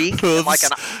chicken beak, and like an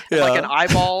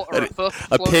eyeball or a hoof,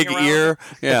 a pig around. Ear.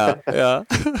 Yeah.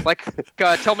 Like,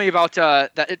 tell me about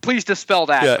that. Please dispel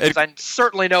that because I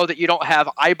certainly know that you don't have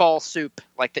eyeball soup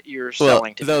like that you're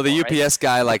selling. Though the UPS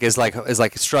guy is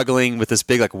struggling with this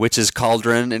big like witch's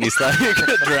cauldron, and he's like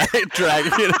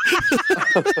dragging it.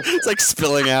 It's like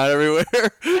spilling out everywhere.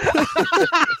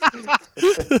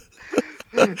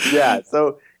 Yeah.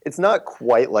 So. It's not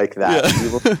quite like that.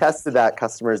 Yeah. We tested that.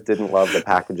 Customers didn't love the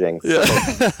packaging. So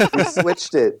we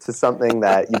switched it to something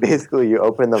that you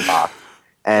open the box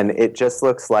and it just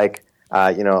looks like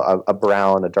a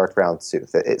dark brown soup.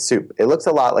 It looks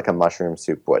a lot like a mushroom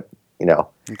soup would,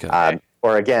 Okay.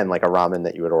 Or again, like a ramen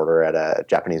that you would order at a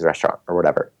Japanese restaurant or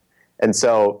whatever. And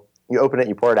so you open it,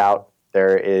 you pour it out.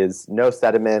 There is no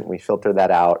sediment. We filter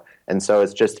that out. And so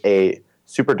it's just a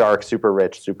super dark, super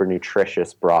rich, super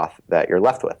nutritious broth that you're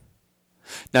left with.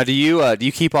 Now, do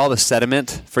you keep all the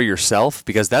sediment for yourself?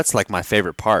 Because that's like my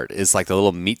favorite part. Is like the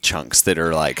little meat chunks that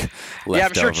are like left Yeah,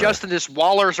 I'm sure over. Justin just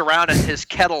wallers around in his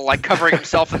kettle, like covering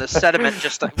himself in the sediment,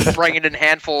 just bringing in a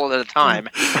handful at a time.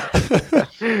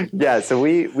 Yeah, so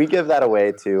we give that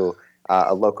away to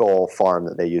a local farm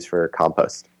that they use for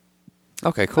compost.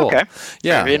 Okay, cool. Okay.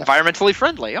 Yeah. Very environmentally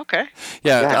friendly. Okay.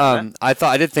 Yeah.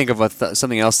 I did think of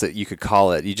something else that you could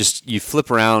call it. You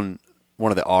flip around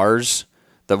one of the R's,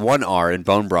 the one R in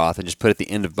bone broth, and just put it at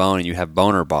the end of bone, and you have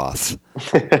boner broth.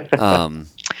 Man,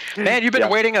 you've been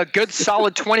waiting a good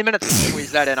solid 20 minutes to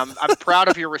squeeze that in. I'm proud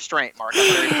of your restraint, Mark.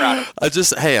 I'm very proud of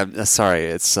it. I'm sorry.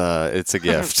 It's a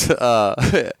gift.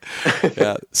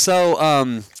 Yeah.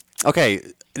 So, okay.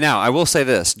 Now I will say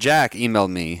this: Jack emailed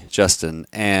me, Justin,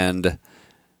 and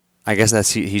I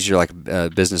guess he's your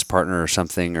business partner or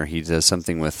something, or he does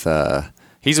something with.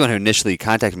 He's the one who initially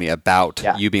contacted me about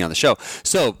you being on the show.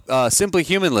 So, Simply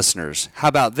Human listeners, how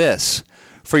about this?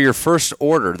 For your first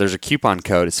order, there's a coupon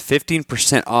code. It's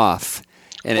 15% off,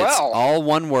 and it's all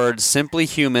one word: Simply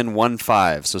Human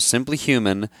 15. So Simply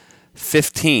Human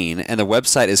 15, and the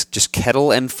website is just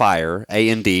Kettle and Fire,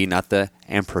 A-N-D, not the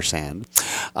ampersand.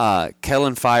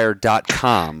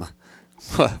 Kettleandfire.com.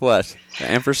 What?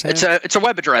 Ampersand? It's a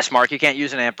web address, Mark. You can't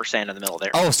use an ampersand in the middle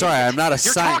there. Oh, sorry, I'm not a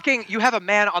You're science. talking. You have a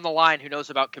man on the line who knows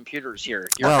about computers here.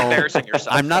 You're embarrassing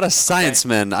yourself. I'm not a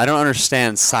scienceman. I don't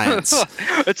understand science.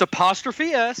 It's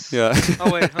apostrophe S. Yeah.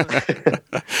 Oh wait.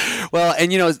 Well,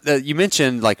 and you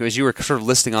mentioned, like, as you were sort of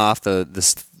listing off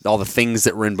all the things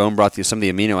that were in bone broth, some of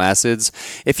the amino acids.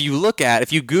 If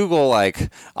you Google,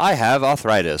 like, I have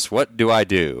arthritis, what do I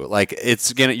do? Like,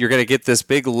 you're gonna get this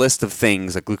big list of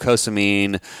things like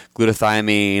glucosamine,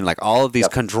 glutathione, like all of these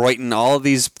chondroitin, all of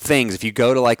these things. If you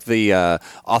go to like the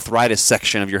arthritis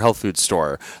section of your health food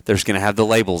store, there's gonna have the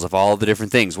labels of all the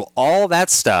different things. Well, all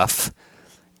that stuff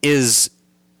is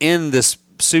in this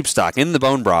soup stock, in the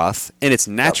bone broth, in its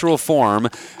natural form,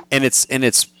 and it's in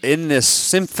this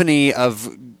symphony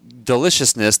of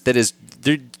deliciousness that is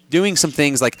doing some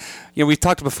things like, we've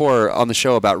talked before on the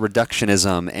show about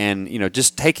reductionism and,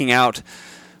 just taking out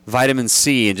vitamin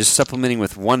C and just supplementing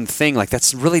with one thing. Like,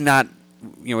 that's really not,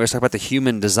 we always talk about the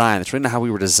human design. That's really not how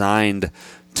we were designed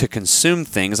to consume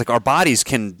things. Like, our bodies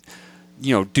can,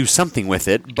 do something with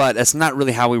it, but that's not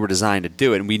really how we were designed to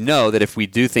do it. And we know that if we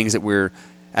do things that we're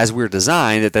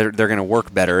designed, that they're going to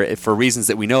work better for reasons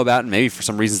that we know about, and maybe for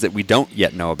some reasons that we don't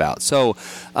yet know about. So,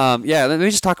 let me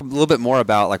just talk a little bit more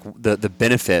about like the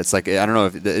benefits. Like, I don't know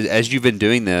if as you've been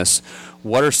doing this,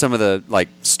 what are some of the like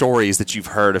stories that you've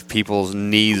heard of people's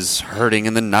knees hurting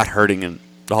and then not hurting and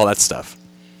all that stuff?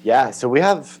 Yeah. So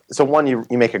one, you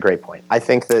make a great point. I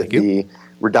think that the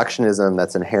reductionism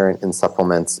that's inherent in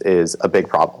supplements is a big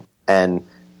problem, and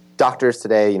doctors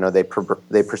today, they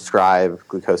prescribe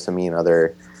glucosamine,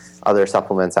 other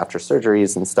supplements after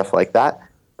surgeries and stuff like that.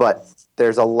 But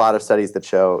there's a lot of studies that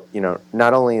show,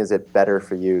 not only is it better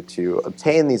for you to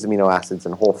obtain these amino acids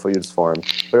in whole foods form,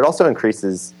 but it also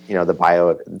increases,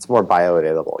 it's more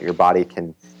bioavailable. Your body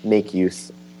can make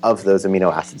use of those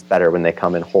amino acids better when they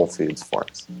come in whole foods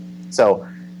forms. So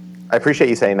I appreciate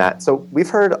you saying that. So we've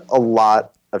heard a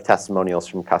lot of testimonials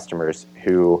from customers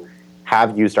who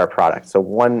have used our product. So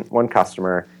one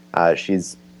customer,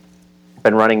 she's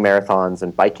been running marathons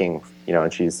and biking,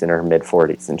 and she's in her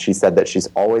mid-40s, and she said that she's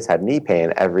always had knee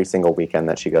pain every single weekend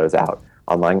that she goes out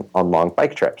on long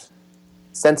bike trips.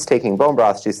 Since taking bone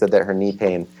broth, she said that her knee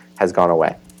pain has gone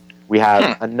away. We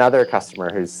have another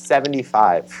customer who's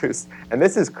 75, and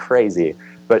this is crazy,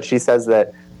 but she says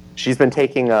that she's been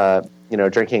taking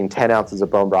drinking 10 ounces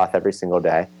of bone broth every single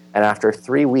day, and after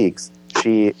 3 weeks,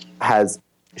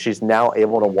 she's now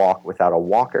able to walk without a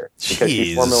walker because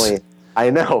she formerly, I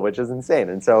know, which is insane.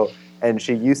 And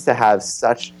she used to have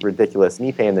such ridiculous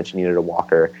knee pain that she needed a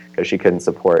walker because she couldn't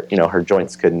support, her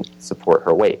joints couldn't support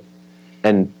her weight.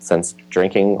 And since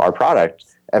drinking our product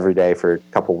every day for a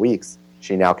couple weeks,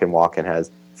 she now can walk and has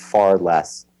far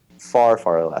less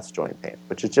joint pain,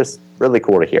 which is just really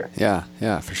cool to hear.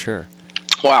 Yeah, for sure.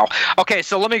 Wow. Okay,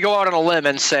 so let me go out on a limb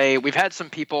and say we've had some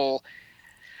people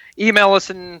email us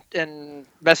and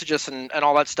message us and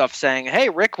all that stuff saying, hey,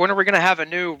 Rick, when are we going to have a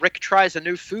new Rick Tries a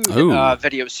New Food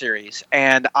video series?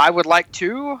 And I would like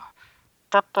to...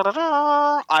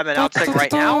 I'm announcing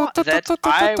right now that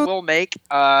I will make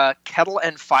Kettle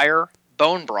and Fire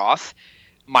bone broth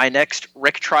my next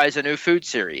Rick Tries a New Food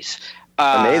series.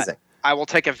 Amazing. I will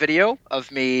take a video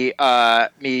of me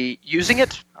using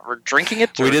it or drinking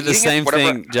it. We did the same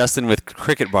thing, Justin, with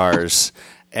cricket bars.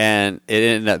 And it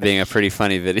ended up being a pretty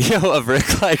funny video of Rick.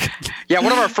 Yeah,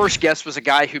 one of our first guests was a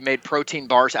guy who made protein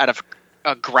bars out of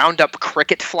ground up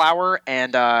cricket flour,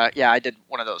 and I did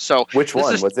one of those. So which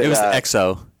one was it? It was the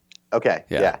EXO. Okay,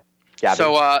 yeah.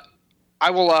 So I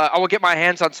will get my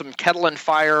hands on some Kettle and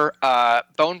Fire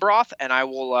bone broth, and I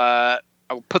will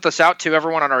put this out to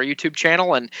everyone on our YouTube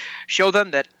channel and show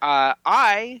them that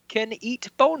I can eat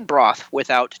bone broth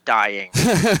without dying.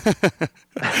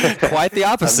 Quite the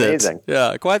opposite. Amazing.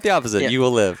 Yeah, quite the opposite. Yeah. You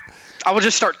will live. I will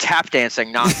just start tap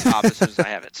dancing nonstop as soon as I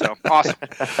have it. So awesome.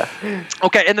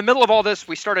 Okay, in the middle of all this,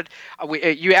 we started.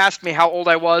 You asked me how old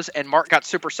I was, and Mark got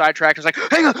super sidetracked. He was like,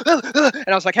 "Hang on," and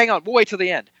I was like, "Hang on, we'll wait till the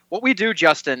end." What we do,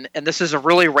 Justin, and this is a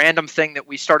really random thing that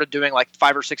we started doing like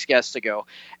 5 or 6 guests ago,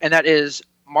 and that is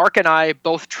Mark and I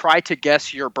both try to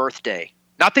guess your birthday.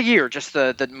 Not the year, just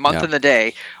the month and the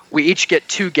day. We each get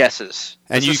 2 guesses.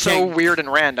 And this is so weird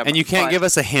and random. And you can't give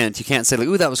us a hint. You can't say, like,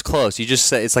 ooh, that was close. You just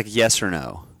say it's like yes or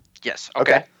no. Yes.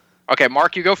 Okay. Okay,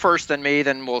 Mark, you go first, then me,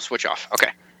 then we'll switch off. Okay.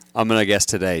 I'm going to guess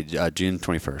today, June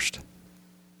 21st.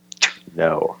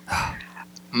 No.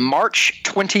 March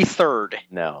 23rd.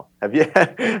 No. Have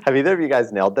either of you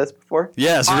guys nailed this before?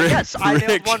 Yes, Rick. Yes, I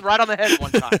nailed one right on the head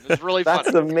one time. It was really funny.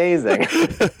 That's amazing.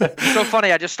 It's so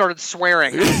funny. I just started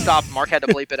swearing. I stopped. Mark had to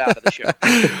bleep it out of the show.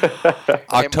 Okay,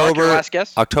 October. Mark, your last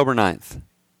guess? October 9th.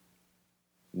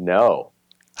 No.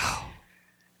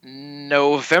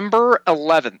 November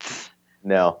 11th.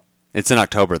 No, It's in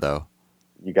October, though.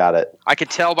 you got it. I could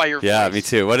tell by your Yeah, voice. me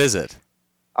too. What is it?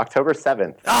 October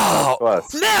 7th. Oh,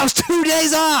 Close. now it's 2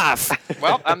 days off.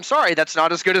 Well, I'm sorry. That's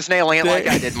not as good as nailing it like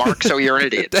I did, Mark, so you're an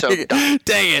idiot. So Dang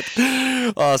it.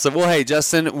 Awesome. Well, hey,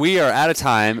 Justin, we are out of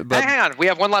time. But hang on. We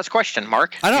have one last question,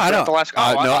 Mark. I know. You I know. forgot The last,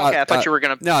 I thought you were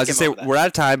going to. No, I was going to say we're out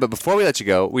of time, but before we let you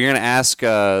go, we're going to ask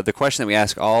the question that we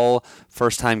ask all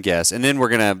first-time guests, and then we're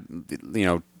going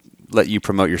to, let you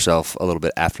promote yourself a little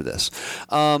bit after this.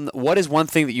 What is one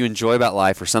thing that you enjoy about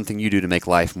life or something you do to make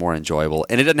life more enjoyable?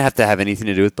 And it doesn't have to have anything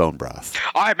to do with bone broth.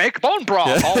 I make bone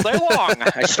broth all day long.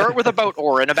 I start with a boat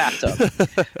oar in a bathtub.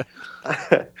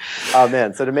 Oh,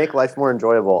 man. So to make life more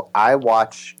enjoyable, I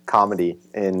watch comedy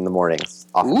in the mornings.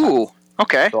 oftentimes. Ooh,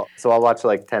 okay. So I'll watch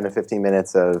like 10 to 15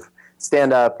 minutes of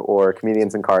stand-up or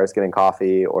comedians in cars getting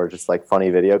coffee or just like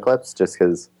funny video clips just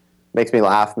because makes me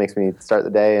laugh, makes me start the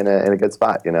day in a good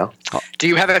spot, Do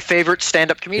you have a favorite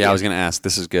stand-up comedian? Yeah, I was going to ask.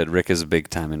 This is good. Rick is a big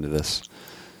time into this.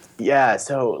 Yeah,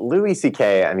 so Louis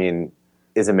C.K.,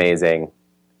 is amazing.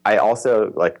 I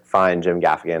also find Jim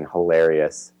Gaffigan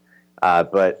hilarious.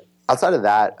 But outside of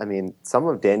that, some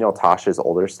of Daniel Tosh's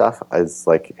older stuff is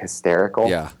hysterical.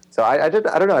 Yeah. So I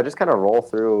don't know, I just kind of roll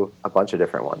through a bunch of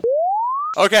different ones.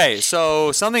 Okay,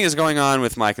 so something is going on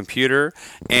with my computer,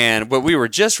 and what we were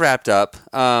just wrapped up.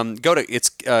 It's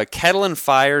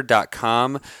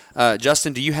kettleandfire.com.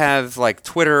 Justin, do you have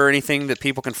Twitter or anything that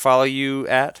people can follow you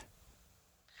at?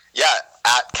 Yeah,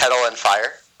 at Kettle and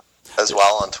Fire as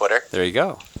well on Twitter. There you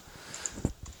go.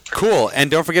 Cool, and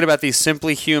don't forget about the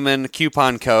Simply Human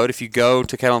coupon code. If you go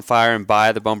to Kettle and Fire and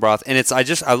buy the bone broth, and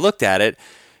I looked at it.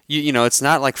 It's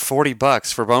not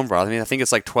 $40 for bone broth. I think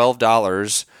it's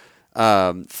 $12.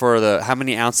 For how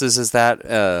many ounces is that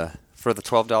for the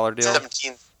 $12 deal?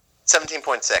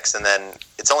 17.6, and then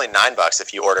it's only $9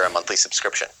 if you order a monthly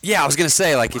subscription. Yeah, I was gonna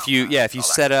say if you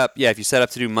set up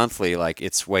to do monthly,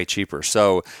 it's way cheaper.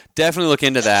 So definitely look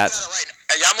into that.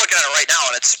 Yeah, I'm looking at it right now,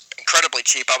 and it's incredibly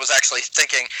cheap. I was actually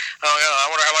thinking, I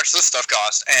wonder how much this stuff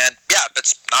costs. And yeah,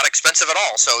 it's not expensive at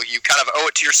all. So you kind of owe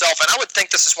it to yourself. And I would think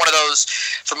this is one of those,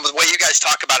 from the way you guys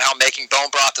talk about how making bone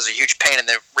broth is a huge pain in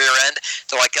the rear end,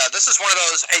 to this is one of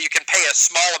those, hey, you can pay a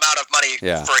small amount of money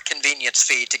for a convenience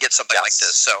fee to get something like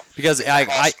this. So because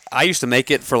I used to make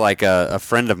it for a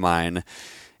friend of mine,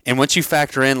 and once you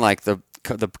factor in the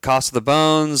cost of the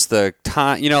bones, the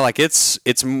time, I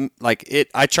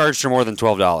charged her more than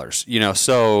 $12,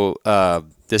 so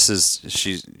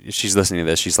she's listening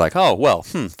to this. She's like, oh, well,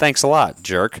 thanks a lot,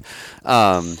 jerk.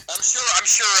 I'm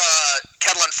sure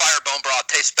Kettle and Fire bone broth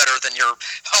tastes better than your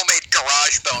homemade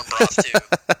garage bone broth too.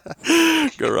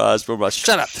 Garage bone broth.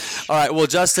 Shut up. All right. Well,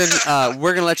 Justin,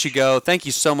 we're going to let you go. Thank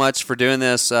you so much for doing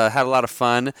this. Had a lot of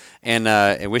fun, and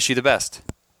I wish you the best.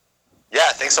 Yeah,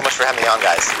 thanks so much for having me on,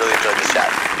 guys. Really enjoyed this chat.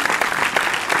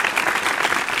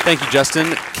 Thank you, Justin.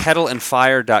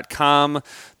 kettleandfire.com.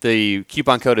 The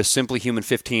coupon code is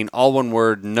simplyhuman15, all one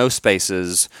word, no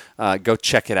spaces. Go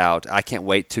check it out. I can't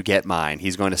wait to get mine.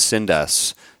 He's going to send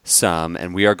us some,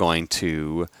 and we are going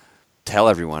to tell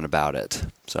everyone about it.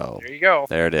 So there you go.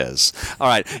 There it is. All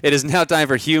right. It is now time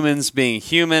for Humans Being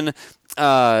Human.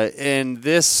 And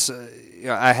this...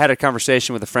 I had a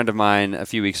conversation with a friend of mine a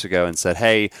few weeks ago and said,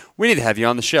 hey, we need to have you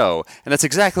on the show. And that's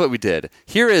exactly what we did.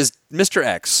 Here is Mr.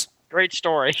 X. Great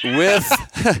story.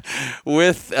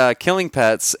 with killing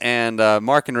pets, and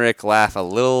Mark and Rick laugh a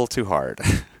little too hard.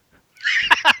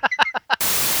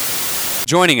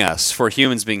 Joining us for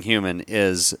Humans Being Human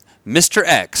is Mr.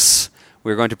 X.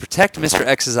 We're going to protect Mr.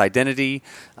 X's identity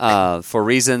for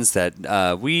reasons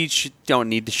that we don't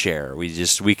need to share. We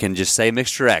can just say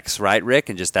Mr. X, right, Rick?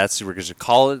 And we're going to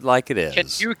call it like it is. Can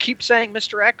you keep saying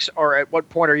Mr. X, or at what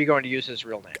point are you going to use his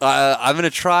real name? I'm going to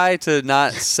try to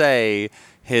not say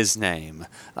his name,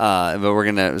 but we're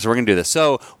gonna do this.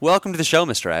 So, welcome to the show,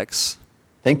 Mr. X.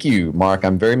 Thank you, Mark.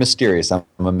 I'm very mysterious. I'm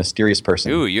a mysterious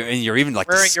person. Ooh, you're even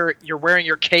you're wearing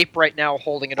your cape right now,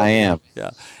 holding it. I am. Yeah,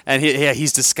 and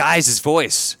he's disguised his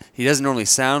voice. He doesn't normally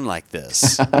sound like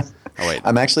this. Oh wait,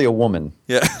 I'm actually a woman.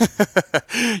 Yeah,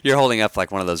 you're holding up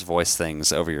one of those voice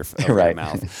things over your right.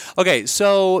 mouth. Okay,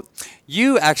 so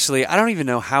you actually, I don't even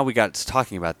know how we got to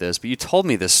talking about this, but you told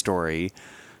me this story,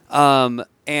 and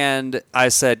I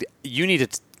said you need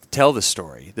to tell the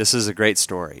story. This is a great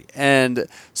story. And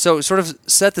so sort of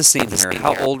set the scene here.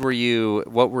 How old were you?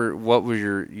 What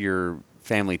were your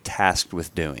family tasked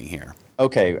with doing here?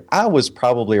 Okay, I was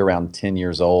probably around 10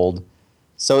 years old.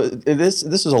 So this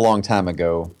was a long time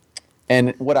ago.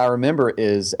 And what I remember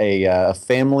is a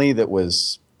family that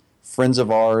was friends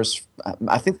of ours,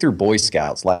 I think through Boy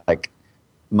Scouts. Like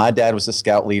my dad was a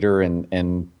scout leader,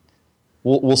 and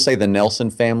we'll say the Nelson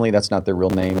family. That's not their real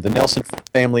name. The Nelson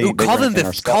family. Ooh, they call were them in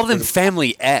our call them group.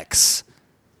 Family X.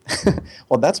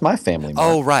 Well, that's my family. Mark.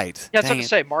 Oh, right. Yeah, that's what Dang to it.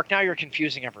 say, Mark. Now you're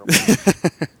confusing everyone.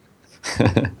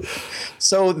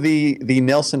 So the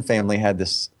Nelson family had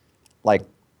this like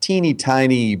teeny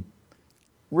tiny,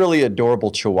 really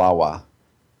adorable Chihuahua.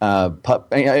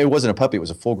 It wasn't a puppy; it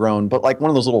was a full grown, but like one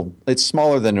of those little. It's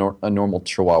smaller than a normal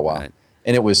Chihuahua, Right.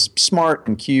 and it was smart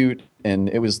and cute, and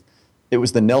it was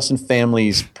the Nelson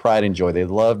family's pride and joy. They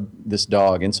loved this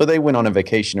dog, and so they went on a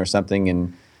vacation or something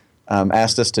and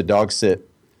asked us to dog sit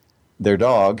their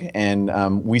dog,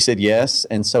 and we said yes.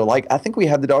 And so like I think we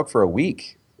had the dog for a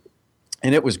week.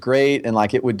 And it was great, and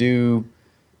like it would do,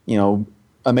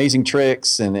 amazing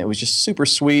tricks, and it was just super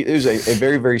sweet. It was a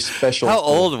very, very special. How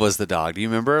old was the dog? Do you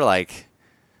remember? Like,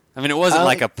 I mean, it wasn't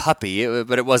like a puppy,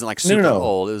 but it wasn't like super No.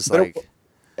 old. It was But like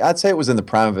I'd say it was in the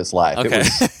prime of its life. okay.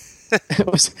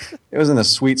 It was in the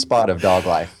sweet spot of dog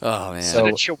life. Oh man. So-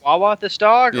 Was it Chihuahua, this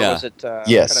dog, or Yeah. was it?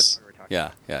 Yes. What kind of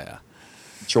dog were we talking yeah.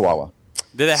 Chihuahua.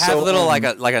 Did it have So, a little like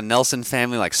a Nelson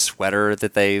family like sweater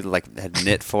that they like had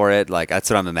knit for it? Like that's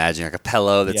what I'm imagining, like a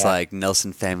pillow that's Yeah. like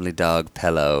Nelson family dog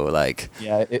pillow. Like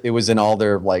Yeah, it was in all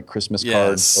their like Christmas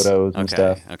cards, yes. photos, and Okay,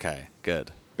 stuff. Okay,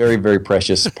 good. Very, very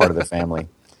precious part of the family.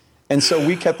 And so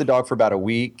we kept the dog for about a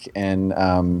week, and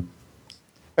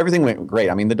everything went great.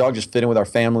 I mean, the dog just fit in with our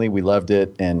family. We loved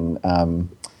it, and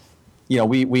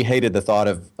we hated the thought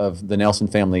of the Nelson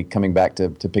family coming back to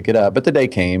pick it up. But the day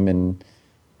came, and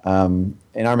I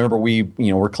remember we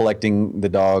were collecting the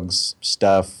dog's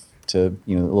stuff to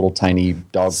a little tiny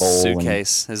dog bowl,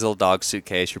 Suitcase, his little dog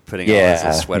suitcase. You're putting all his Yeah,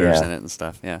 little sweaters yeah. in it and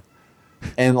stuff. Yeah.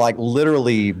 and like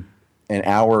literally an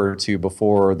hour or two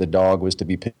before the dog was to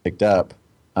be picked up,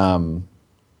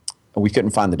 we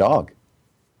couldn't find the dog.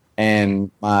 And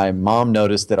my mom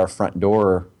noticed that our front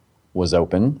door was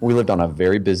open. We lived on a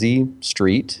very busy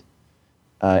street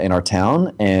in our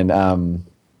town, and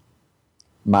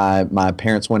my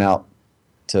parents went out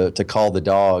to call the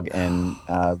dog, and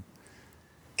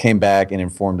came back and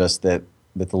informed us that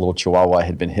the little Chihuahua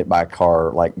had been hit by a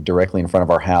car like directly in front of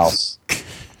our house.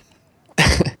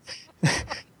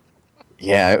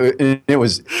 Yeah, it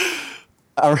was,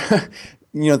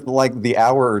 like the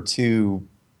hour or two.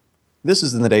 This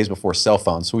was in the days before cell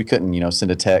phones, so we couldn't,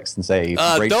 send a text and say,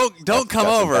 Don't come got some bad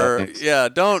over. news." Yeah,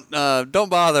 don't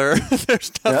bother.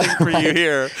 There's nothing for you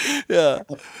here. Yeah.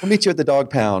 We'll meet you at the dog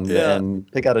pound Yeah.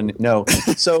 and pick out no.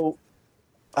 So,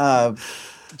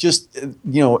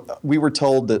 we were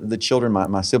told that the children,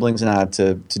 my siblings and I,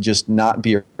 to just not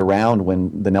be around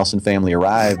when the Nelson family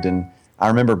arrived. And I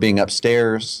remember being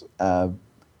upstairs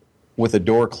with the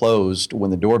door closed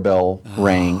when the doorbell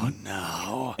rang. Oh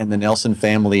no. And the Nelson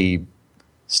family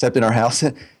stepped in our house.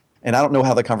 And I don't know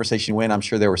how the conversation went. I'm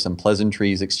sure there were some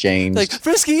pleasantries exchanged. Like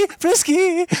Frisky.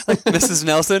 Like Mrs.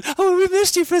 Nelson. Oh, we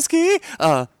missed you, Frisky.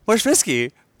 Where's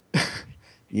Frisky?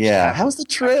 Yeah. How's the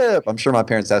trip? I'm sure my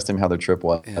parents asked him how their trip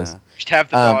was. Yeah. Just have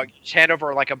the dog. Just hand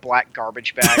over like a black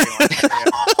garbage bag.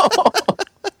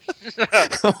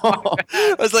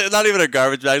 It's like not even a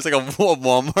garbage bag. It's like a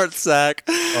Walmart sack.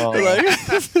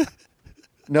 Like,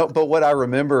 No, but what I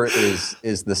remember is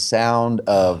the sound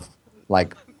of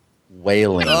like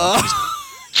wailing,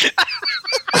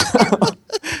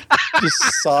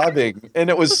 just sobbing, and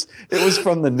it was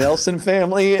from the Nelson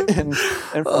family and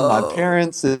from my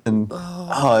parents, and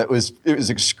it was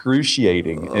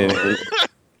excruciating, and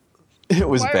it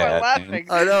was Why am I bad. laughing?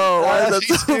 I know. Why is that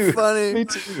Me so too. funny? Me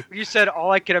too. You said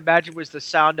all I could imagine was the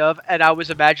sound of, and I was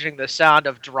imagining the sound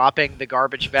of dropping the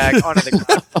garbage bag onto the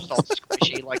ground, just all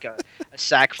squishy, like a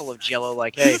sack full of Jello.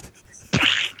 Like, hey,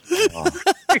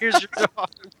 here's your dog.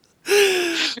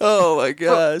 Oh my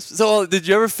gosh. So, did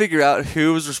you ever figure out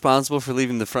who was responsible for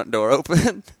leaving the front door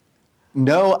open?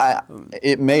 No,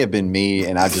 it may have been me,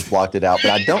 and I just blocked it out,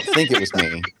 but I don't think it was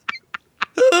me.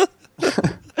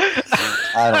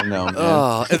 I don't know, man.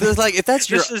 Oh, if that's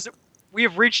your We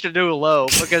have reached a new low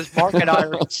because Mark and I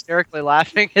are hysterically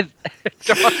laughing at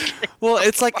dog. well,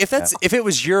 it's like if it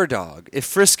was your dog, if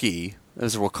Frisky,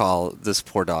 as we'll call this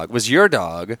poor dog, was your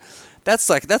dog, that's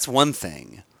one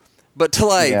thing, but to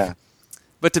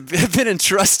have been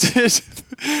entrusted,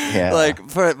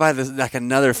 by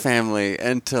another family,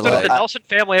 and to So did the Nelson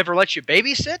family ever let you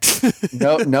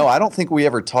babysit? No, I don't think we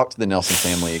ever talked to the Nelson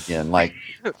family again. Like,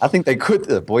 I think they quit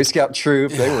the Boy Scout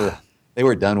troop. They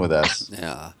were done with us.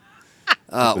 yeah.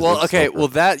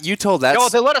 You told that. No,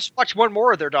 they let us watch one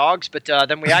more of their dogs, but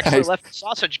then we actually left the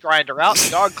sausage grinder out.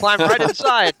 The dog climbed right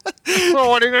inside. Well,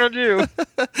 what are you going to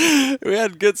do? We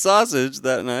had good sausage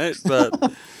that night,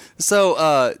 but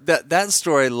so that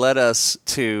story led us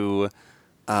to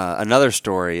another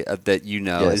story that you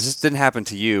know. Yes. This didn't happen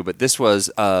to you, but this was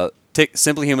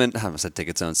Simply Human. I almost said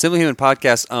Ticket's own. Simply Human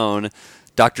podcast own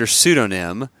Dr.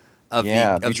 Pseudonym.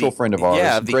 Mutual friend of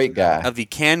ours, great guy. Of the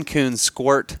Cancun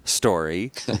squirt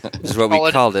story, is what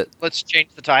we called it. Let's change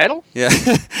the title. Yeah.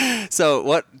 So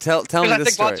what? Tell me this story. I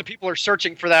think lots of people are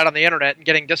searching for that on the internet and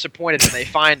getting disappointed when they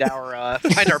find our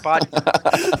podcast.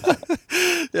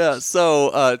 Yeah.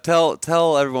 So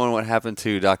tell everyone what happened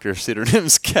to Dr.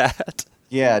 Pseudonym's cat.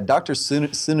 Yeah, Dr.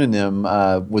 Pseudonym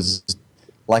was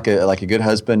like a good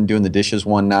husband doing the dishes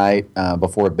one night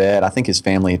before bed. I think his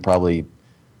family had probably,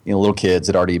 little kids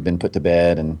had already been put to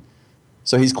bed, and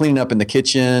so he's cleaning up in the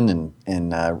kitchen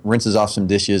and rinses off some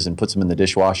dishes and puts them in the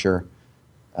dishwasher.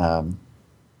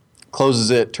 Closes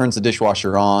it, turns the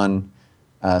dishwasher on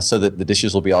so that the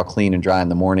dishes will be all clean and dry in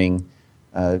the morning.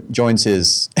 Joins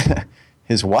his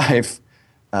his wife,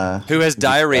 who has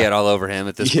diarrhea all over him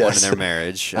at this point in their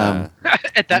marriage.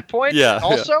 At that point, yeah,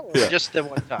 also, or just the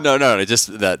one time? No,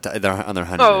 just that they're on their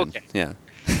honeymoon. Oh, okay. Yeah,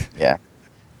 yeah.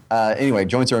 Anyway,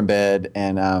 joins her in bed,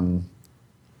 and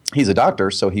he's a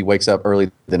doctor, so he wakes up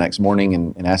early the next morning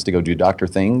and has to go do doctor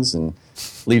things and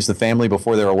leaves the family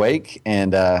before they're awake.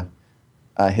 And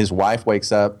his wife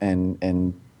wakes up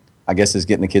and I guess is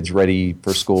getting the kids ready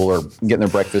for school or getting their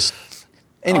breakfast.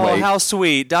 Anyway, how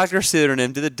sweet. Dr.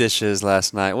 Pseudonym did the dishes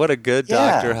last night. What a good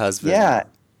doctor husband. Yeah,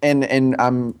 and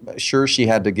I'm sure she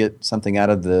had to get something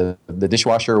out of the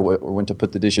dishwasher or went to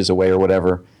put the dishes away or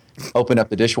whatever. Opened up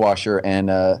the dishwasher and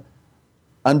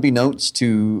unbeknownst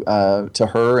to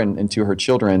her and to her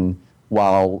children,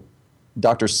 while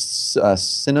Dr.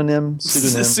 Pseudonym,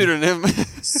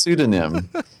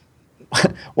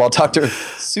 while Dr.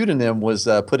 Pseudonym was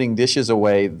putting dishes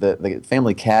away, the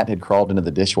family cat had crawled into the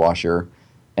dishwasher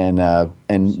and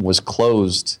was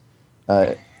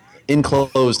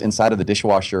enclosed inside of the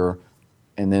dishwasher,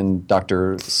 and then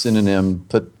Dr. Pseudonym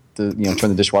turned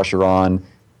the dishwasher on,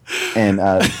 and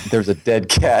there's a dead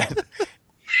cat.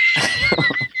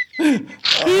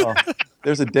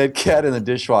 There's a dead cat in the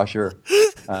dishwasher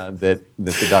that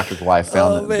the doctor's wife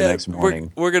found the next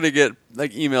morning. We're gonna get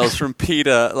emails from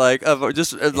PETA,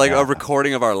 a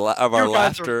recording of our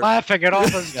laughter. Are laughing at all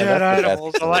those dead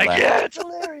animals. It's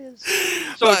hilarious.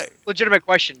 So, legitimate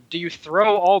question: do you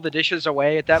throw all the dishes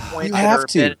away at that point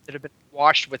that have been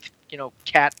washed with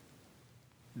cat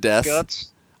death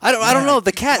guts? I don't know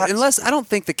the cat. I don't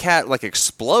think the cat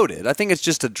exploded. I think it's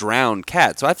just a drowned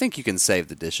cat. So I think you can save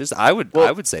the dishes. I would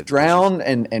save the drowned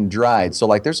dishes. and dried.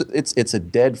 So it's a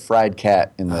dead fried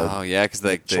cat in the. Oh yeah, because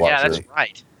yeah, that's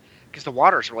right. Because the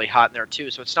water's really hot in there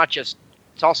too. So it's not just.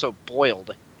 It's also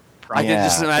boiled. I can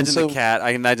just imagine the cat.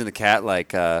 I can imagine the cat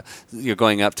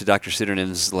going up to Dr.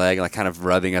 Pseudonym's leg, kind of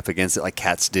rubbing up against it like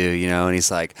cats do, and he's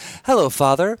like, "Hello,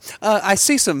 Father. I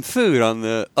see some food on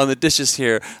the dishes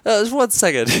here. Just 1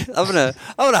 second. I'm gonna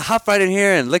hop right in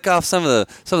here and lick off some of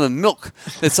the milk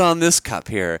that's on this cup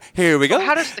here. Here we go." Well,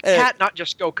 how does the cat not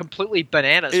just go completely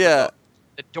bananas? Yeah.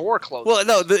 The door closes. Well,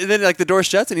 no. Then the door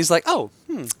shuts and he's like, "Oh,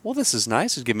 well, this is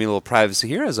nice. Just give me a little privacy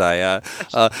here as I."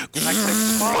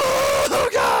 Oh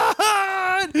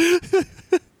God!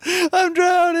 I'm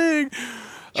drowning.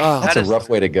 Oh, that's a rough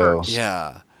way to go.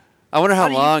 Yeah, I wonder how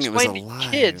long it was alive. To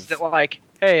kids that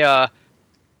hey, I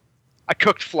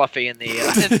cooked Fluffy in the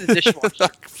dishwasher.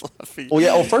 Fluffy. Well,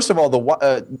 yeah. Well, first of all,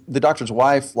 the doctor's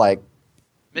wife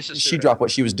Mrs. she dropped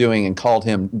what she was doing and called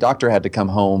him. Doctor had to come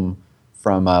home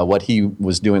from what he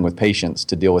was doing with patients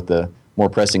to deal with the more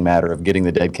pressing matter of getting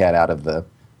the dead cat out of the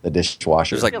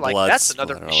dishwasher. There's blood. That's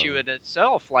another issue in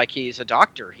itself. He's a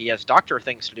doctor. He has doctor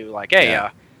things to do. Hey,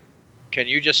 can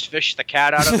you just fish the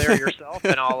cat out of there yourself,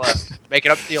 and I'll make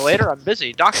it up to you later? I'm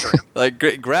busy, doctor.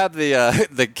 Grab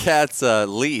the cat's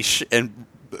leash and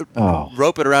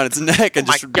rope it around its neck and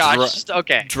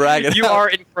drag it. You out. are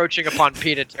encroaching upon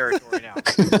PETA territory now.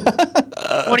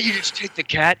 Why don't you just take the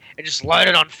cat and just light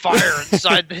it on fire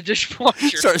inside the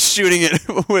dishwasher? Start shooting it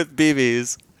with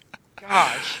BBs.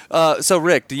 Gosh. So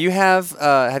Rick, do you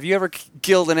have you ever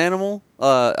killed an animal,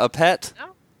 a pet?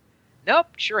 No. Nope,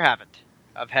 sure haven't.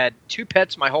 I've had 2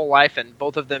 pets my whole life, and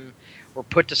both of them were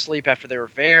put to sleep after they were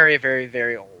very, very,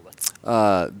 very old.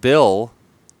 Bill.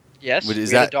 Yes, we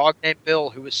had a dog named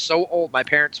Bill who was so old. My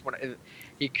parents,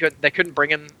 they couldn't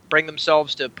bring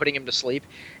themselves to putting him to sleep,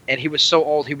 and he was so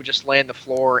old he would just lay on the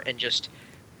floor and just.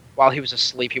 While he was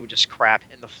asleep, he would just crap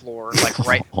in the floor,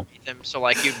 right underneath him. So,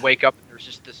 you'd wake up and there's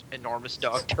just this enormous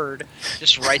dog turd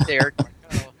just right there.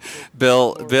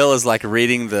 Bill is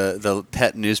reading the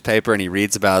pet newspaper, and he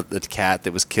reads about the cat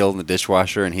that was killed in the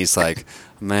dishwasher, and he's like,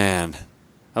 "Man,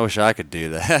 I wish I could do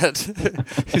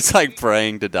that." He's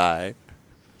praying to die.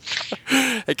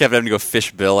 I kept having to go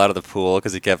fish Bill out of the pool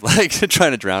because he kept like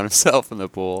trying to drown himself in the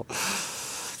pool.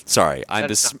 Sorry,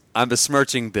 I'm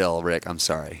besmirching Bill, Rick. I'm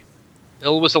sorry.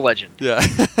 Bill was a legend. Yeah.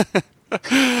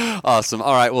 Awesome.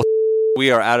 All right. Well,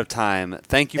 we are out of time.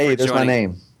 Thank you for joining. Hey, there's my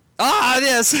name. Ah,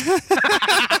 yes.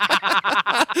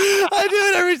 I do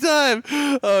it every time.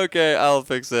 Okay, I'll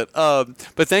fix it.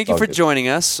 But thank you for joining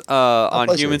us on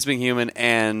pleasure. Humans Being Human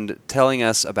and telling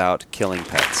us about killing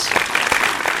pets.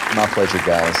 My pleasure,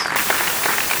 guys.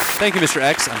 Thank you, Mr.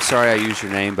 X. I'm sorry I used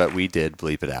your name, but we did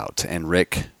bleep it out. And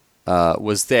Rick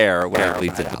was there when I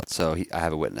bleeped it out, so I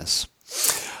have a witness.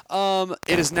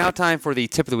 It is now time for the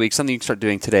tip of the week, something you can start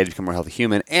doing today to become a more healthy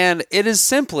human, and it is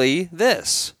simply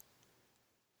this.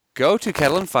 Go to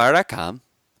kettleandfire.com,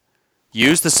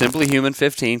 use the Simply Human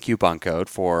 15 coupon code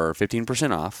for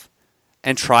 15% off,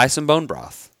 and try some bone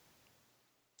broth.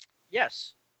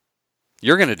 Yes.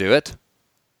 You're going to do it.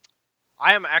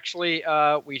 I am actually,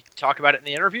 we talk about it in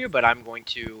the interview, but I'm going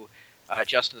to,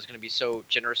 Justin is going to be so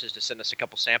generous as to send us a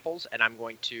couple samples, and I'm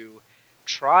going to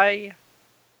try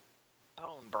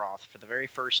bone broth for the very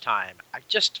first time. I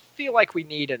just feel like we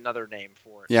need another name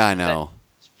for it. Yeah, I know.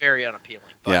 It's very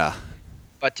unappealing. But, Yeah.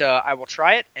 But I will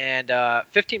try it, and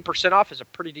 15% off is a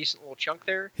pretty decent little chunk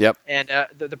there. Yep. And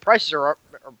the prices are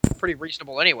pretty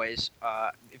reasonable anyways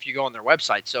if you go on their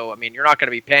website. So, I mean, you're not going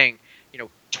to be paying,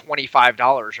 $25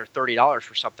 or $30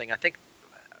 for something. I think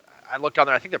I looked on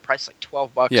there. I think the price is like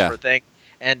 $12 for a thing.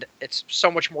 And it's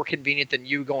so much more convenient than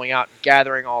you going out and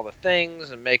gathering all the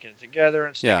things and making it together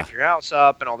and sticking your house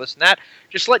up and all this and that.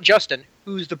 Just let Justin,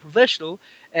 who's the professional,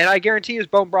 and I guarantee his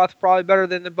bone broth is probably better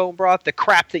than the bone broth, the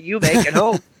crap that you make at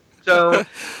home. So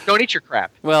don't eat your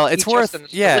crap. Well, it's worth,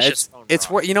 it's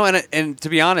worth, and to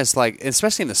be honest, like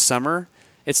especially in the summer,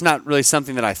 it's not really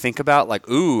something that I think about. Like,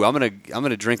 ooh, I'm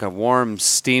gonna drink a warm,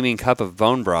 steaming cup of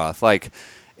bone broth. Like,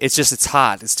 it's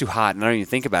hot. It's too hot, and I don't even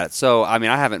think about it. So, I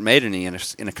mean, I haven't made any in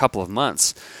a couple of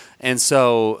months, and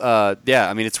so I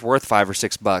mean, it's worth $5 or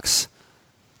 $6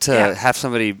 to have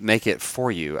somebody make it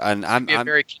for you. And I'm a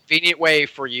very convenient way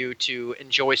for you to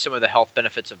enjoy some of the health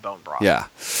benefits of bone broth. Yeah.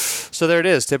 So there it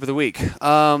is, tip of the week. There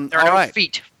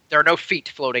are no feet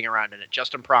floating around in it.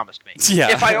 Justin promised me.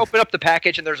 Yeah. If I open up the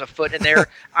package and there's a foot in there,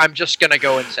 I'm just gonna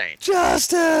go insane.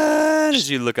 Justin,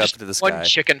 as you look up to the sky, one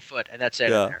chicken foot, and that's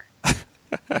it in there.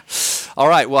 All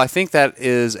right. Well, I think that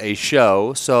is a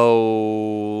show.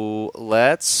 So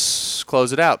let's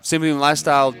close it out.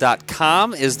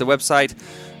 SimplyHumanLifestyle.com is the website.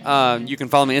 You can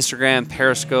follow me on Instagram,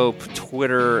 Periscope,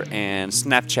 Twitter, and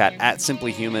Snapchat at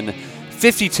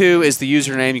SimplyHuman52 is the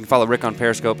username. You can follow Rick on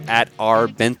Periscope at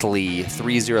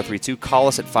rbentley3032. Call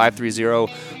us at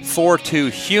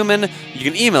 530-42-HUMAN. You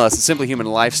can email us at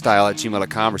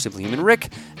simplyhumanlifestyle@gmail.com or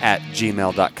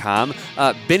simplyhumanrick@gmail.com.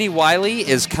 Benny Wiley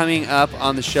is coming up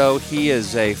on the show. He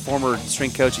is a former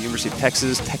strength coach at University of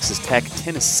Texas, Texas Tech,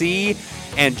 Tennessee,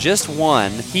 and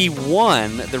he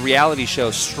won the reality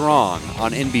show Strong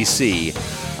on NBC.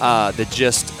 That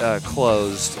just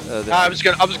closed. I was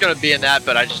gonna be in that,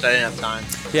 but I didn't have time.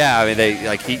 Yeah, I mean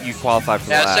you qualified for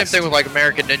the last. Same thing with like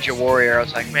American Ninja Warrior. I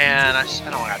was like, man, I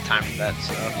don't have time for that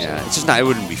stuff. Yeah, it's just not. It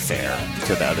wouldn't be fair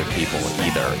to the other people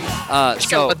either.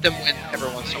 Just gotta let them win every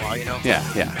once in a while,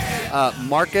 Yeah.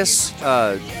 Marcus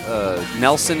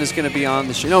Nelson is going to be on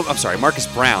the show. No, I'm sorry. Marcus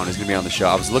Brown is going to be on the show.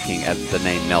 I was looking at the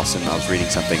name Nelson. I was reading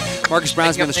something. Marcus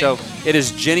Brown's going to be on the show. It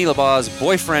is Jenny LaBaux's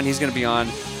boyfriend. He's going to be on.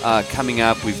 Coming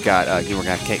up, we're going to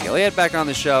have Kate Elliott back on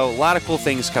the show. A lot of cool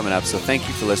things coming up, so thank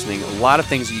you for listening. A lot of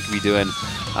things that you can be doing.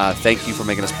 Thank you for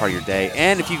making us part of your day.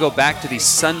 And if you go back to the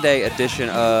Sunday edition,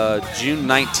 June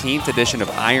 19th edition of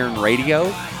Iron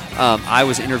Radio, I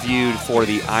was interviewed for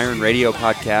the Iron Radio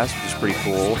podcast, which is a pretty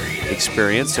cool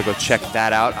experience, so go check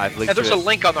that out. I've linked there's a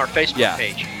link on our Facebook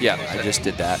page. Yeah, I just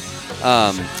did that.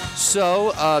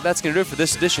 So that's going to do it for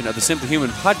this edition of the Simply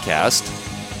Human podcast.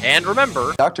 And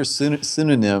remember, Dr.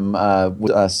 Synonym.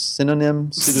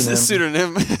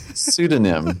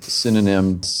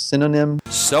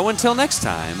 So until next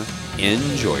time,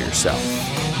 enjoy yourself.